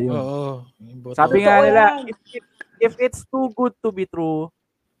iboto yun. Sabi nga nila, if it's too good to be true,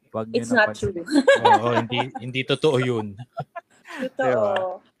 wag nyo it's not true. hindi totoo yun.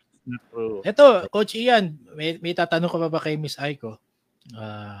 Totoo. Ito, Coach Ian, may tatanong ka ba kay Miss Aiko?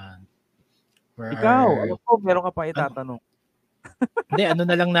 Ikaw, alam ko, meron ka pa itatanong. Hindi,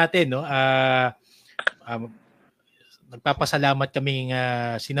 na lang natin, no? Nagpapasalamat kami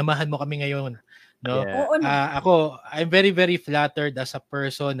sinamahan mo kami ngayon, no? Yeah. Ako, I'm very, very flattered as a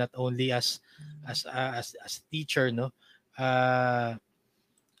person, not only as teacher, no?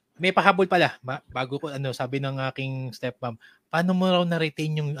 May pahabol pala, bago ko, sabi ng aking stepmom, paano mo raw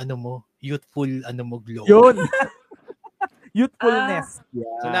na-retain yung youthful glow? Yun. Youthfulness.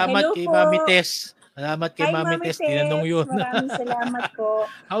 Yeah. Salamat kay Mami Tess. Salamat kay Mami Tess. Tinanong yun. Maraming salamat po.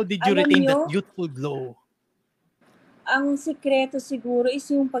 How did you retain that youthful glow? Ang sikreto siguro is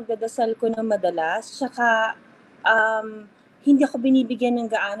yung pagdadasal ko na madalas. Tsaka hindi ako binibigyan ng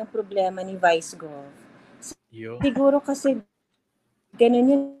gaanong problema ni Vice Gov. Siguro kasi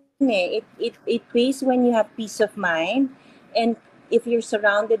ganun yun It pays when you have peace of mind, and if you're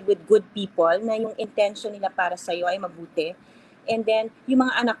surrounded with good people na yung intention nila para sa iyo ay mabuti. And then yung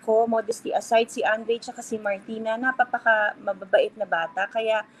mga anak ko, modesty aside, si Andre tsaka si Martina, napapaka mababait na bata,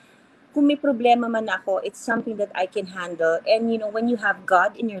 kaya kung may problema man ako, it's something that I can handle. And when you have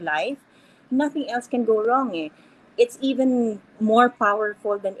God in your life, nothing else can go wrong. It's even more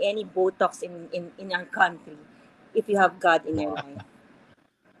powerful than any Botox in our country if you have God in your life.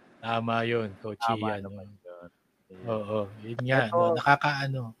 Tama yun, Coach Ian. Oo, yun nga.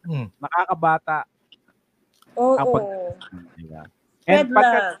 Nakakaano. Nakakabata. Oo. And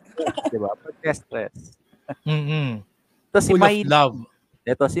pagka-stress. Ito si love.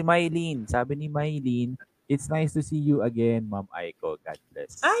 Ito si Mylene. Sabi ni Mylene, it's nice to see you again, Ma'am Aiko. God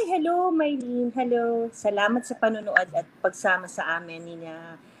bless. Ay, hello, Mylene. Hello. Salamat sa panonood at pagsama sa amin ni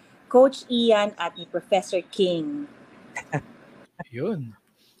Coach Ian at ni Professor King. Yun.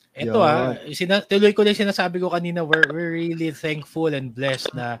 Ito tuloy ko lang sinasabi ko kanina, we're really thankful and blessed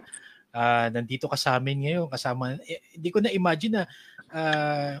na nandito ka sa amin ngayon kasama. Hindi ko na imagine na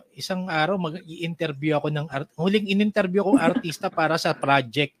isang araw mag-i-interview ako ng huling in-interview kong artista para sa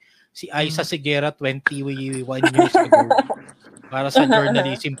project si Aiza Seguera 21 years ago para sa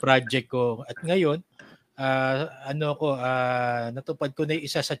journalism project ko. At ngayon natupad ko na yung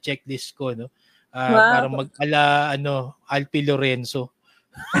isa sa checklist ko, no? Para mag-ala Alpi Lorenzo.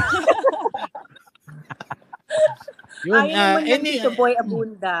 Yun, Tito Boy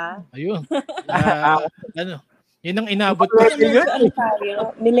Abunda. Ayun. Yun ang inabot ko.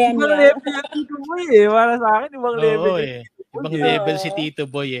 Millennial. Tito Boy para sa akin, ibang level. Ibang level si Tito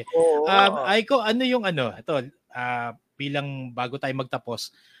Boy Aiko, ano yung ito, bilang bago tayo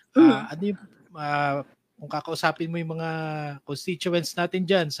magtapos, ano yung, kung kakausapin mo yung mga constituents natin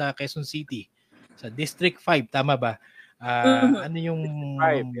dyan sa Quezon City, sa District 5, tama ba? Ano yung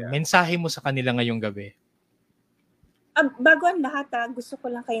mensahe mo sa kanila ngayong gabi? Bago ang lahat, gusto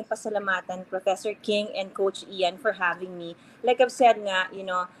ko lang kayong pasalamatan, Professor King and Coach Ian, for having me. Like I've said nga,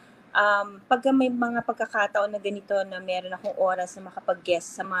 pagka may mga pagkakataon na ganito na meron akong oras na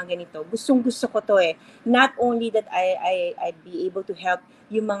makapag-guest sa mga ganito, gustong-gusto ko to eh. Not only that I'd be able to help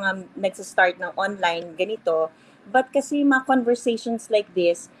yung mga nagsa-start ng online ganito, but kasi mga conversations like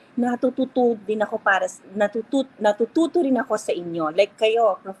this, natututo rin ako sa inyo. Like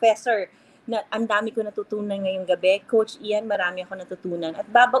kayo, Professor, na ang dami ko natutunan ngayong gabi. Coach Ian, marami ako natutunan. At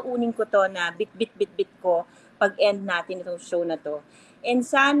babaunin ko to na bit ko pag end natin itong show na to. And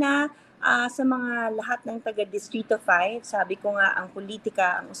sana sa mga lahat ng taga Distrito 5, sabi ko nga ang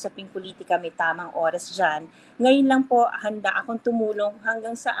usaping politika may tamang oras dyan. Ngayon lang po handa akong tumulong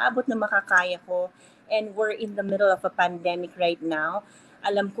hanggang sa abot na makakaya ko. And we're in the middle of a pandemic right now.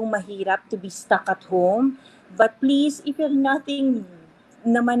 Alam kong mahirap to be stuck at home. But please, if you're nothing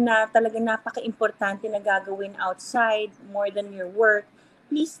naman na talaga napaka-importante na gagawin outside more than your work,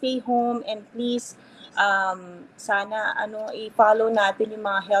 please stay home and please sana i-follow natin yung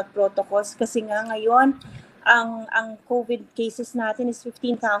mga health protocols kasi nga ngayon ang COVID cases natin is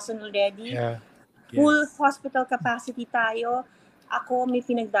 15,000 already. Yeah. Full hospital capacity tayo. Ako may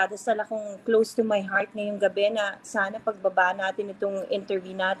pinagdadasal akong close to my heart ngayong gabi na sana pagbaba natin itong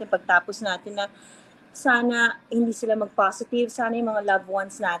interview natin, pagtapos natin na sana hindi sila mag-positive. Sana yung mga loved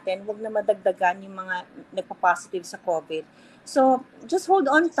ones natin, huwag na madagdagan yung mga nagpa-positive sa COVID. So, just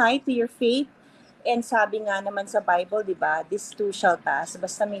hold on tight to your faith. And sabi nga naman sa Bible, di ba, this too shall pass.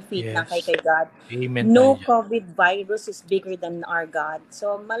 Basta may faith lang kay God. Amen. No COVID virus is bigger than our God.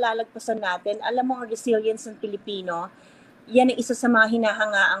 So, malalagpasan natin. Alam mo, ang resilience ng Pilipino, yan ang isa sa mga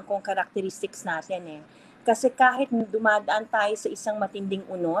hinahangaan kong characteristics natin eh. Kasi kahit dumadaan tayo sa isang matinding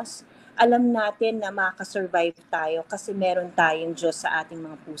unos, alam natin na makasurvive tayo kasi meron tayong Diyos sa ating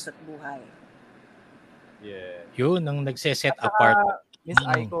mga puso't buhay. Yeah. Yun ang nagse-set apart. Miss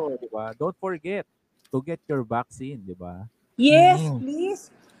Aiko, di ba? Don't forget to get your vaccine, di ba? Yes, please.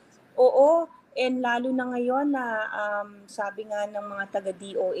 Oo. And lalo na ngayon na sabi nga ng mga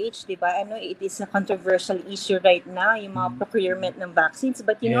taga-DOH, di ba? It is a controversial issue right now, yung mga procurement ng vaccines.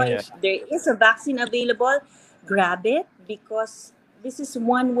 But you know, if there is a vaccine available, grab it because this is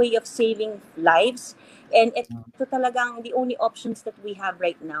one way of saving lives. And ito talagang the only options that we have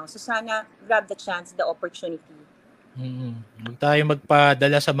right now. So sana grab the chance, the opportunity. Huwag tayo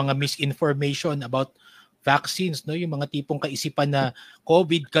magpadala sa mga misinformation about vaccines, no? Yung mga tipong kaisipan na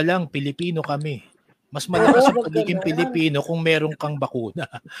COVID ka lang, Pilipino kami. Mas malakas ang pagiging Pilipino kung meron kang bakuna.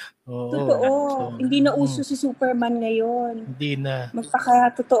 Totoo. So, hindi na uso si Superman ngayon. Hindi na.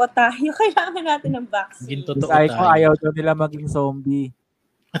 Magpaka-totoo tayo. Kailangan natin ng vaccine. Hindi totoo tayo. Ayaw daw nila maging zombie.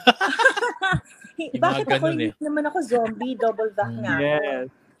 Bakit ako hindi naman ako zombie? Double vac na ako. Yes.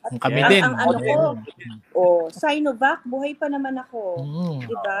 At kami din. Sinovac, buhay pa naman ako.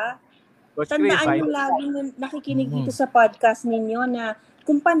 Diba? Tandaan nyo lagi na nakikinig dito sa podcast ninyo na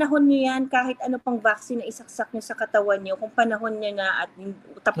kung panahon nyo yan, kahit ano pang vaccine na isaksak nyo sa katawan nyo, kung panahon nyo na at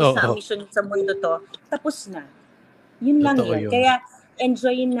tapos na ang mission sa mundo to, tapos na. Yun lang yun. Kaya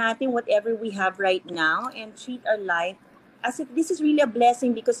enjoyin natin whatever we have right now and treat our life as if this is really a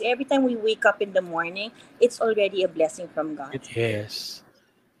blessing because every time we wake up in the morning, it's already a blessing from God. Yes.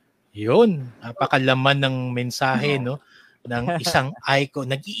 Yun. Napakalaman ng mensahe, no? Ng isang icon,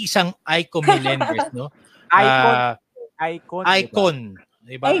 nag-iisang icon Melendres, no? Icon.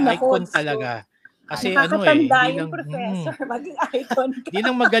 Diba? Ay, icon talaga. Kasi yung professor, maging icon ka. Hindi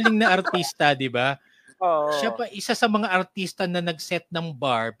lang magaling na artista, di ba? Oh. Siya pa isa sa mga artista na nag-set ng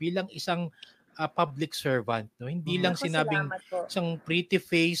bar bilang isang public servant. No? Hindi lang sinabing isang pretty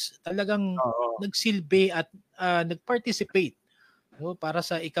face, talagang nagsilbi at nag-participate, no? Para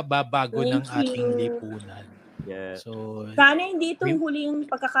sa ikababago ng ating lipunan. Yeah. So, sana hindi itong huling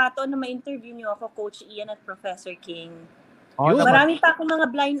pagkakataon na ma-interview niyo ako, Coach Ian at Professor King. Marami pa akong mga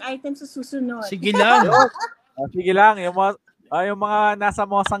blind items sa susunod. Sige lang. Sige lang. Yung mga nasa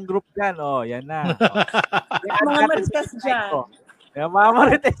Mosang group dyan, yan na. Mga marites dyan. Yung mga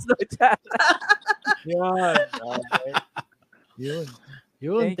marites dyan. Yun. Okay. Yun.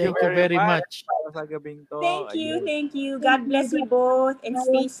 Thank you very much. Para sa gabing to. Thank you. God bless you both and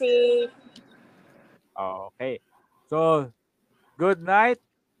stay safe. Okay. So, good night.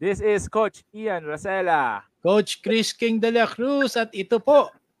 This is Coach Ian Rosella. Coach Chris King de la Cruz. At ito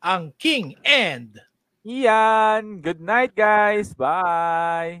po, ang King and Ian. Good night, guys.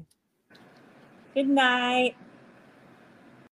 Bye. Good night.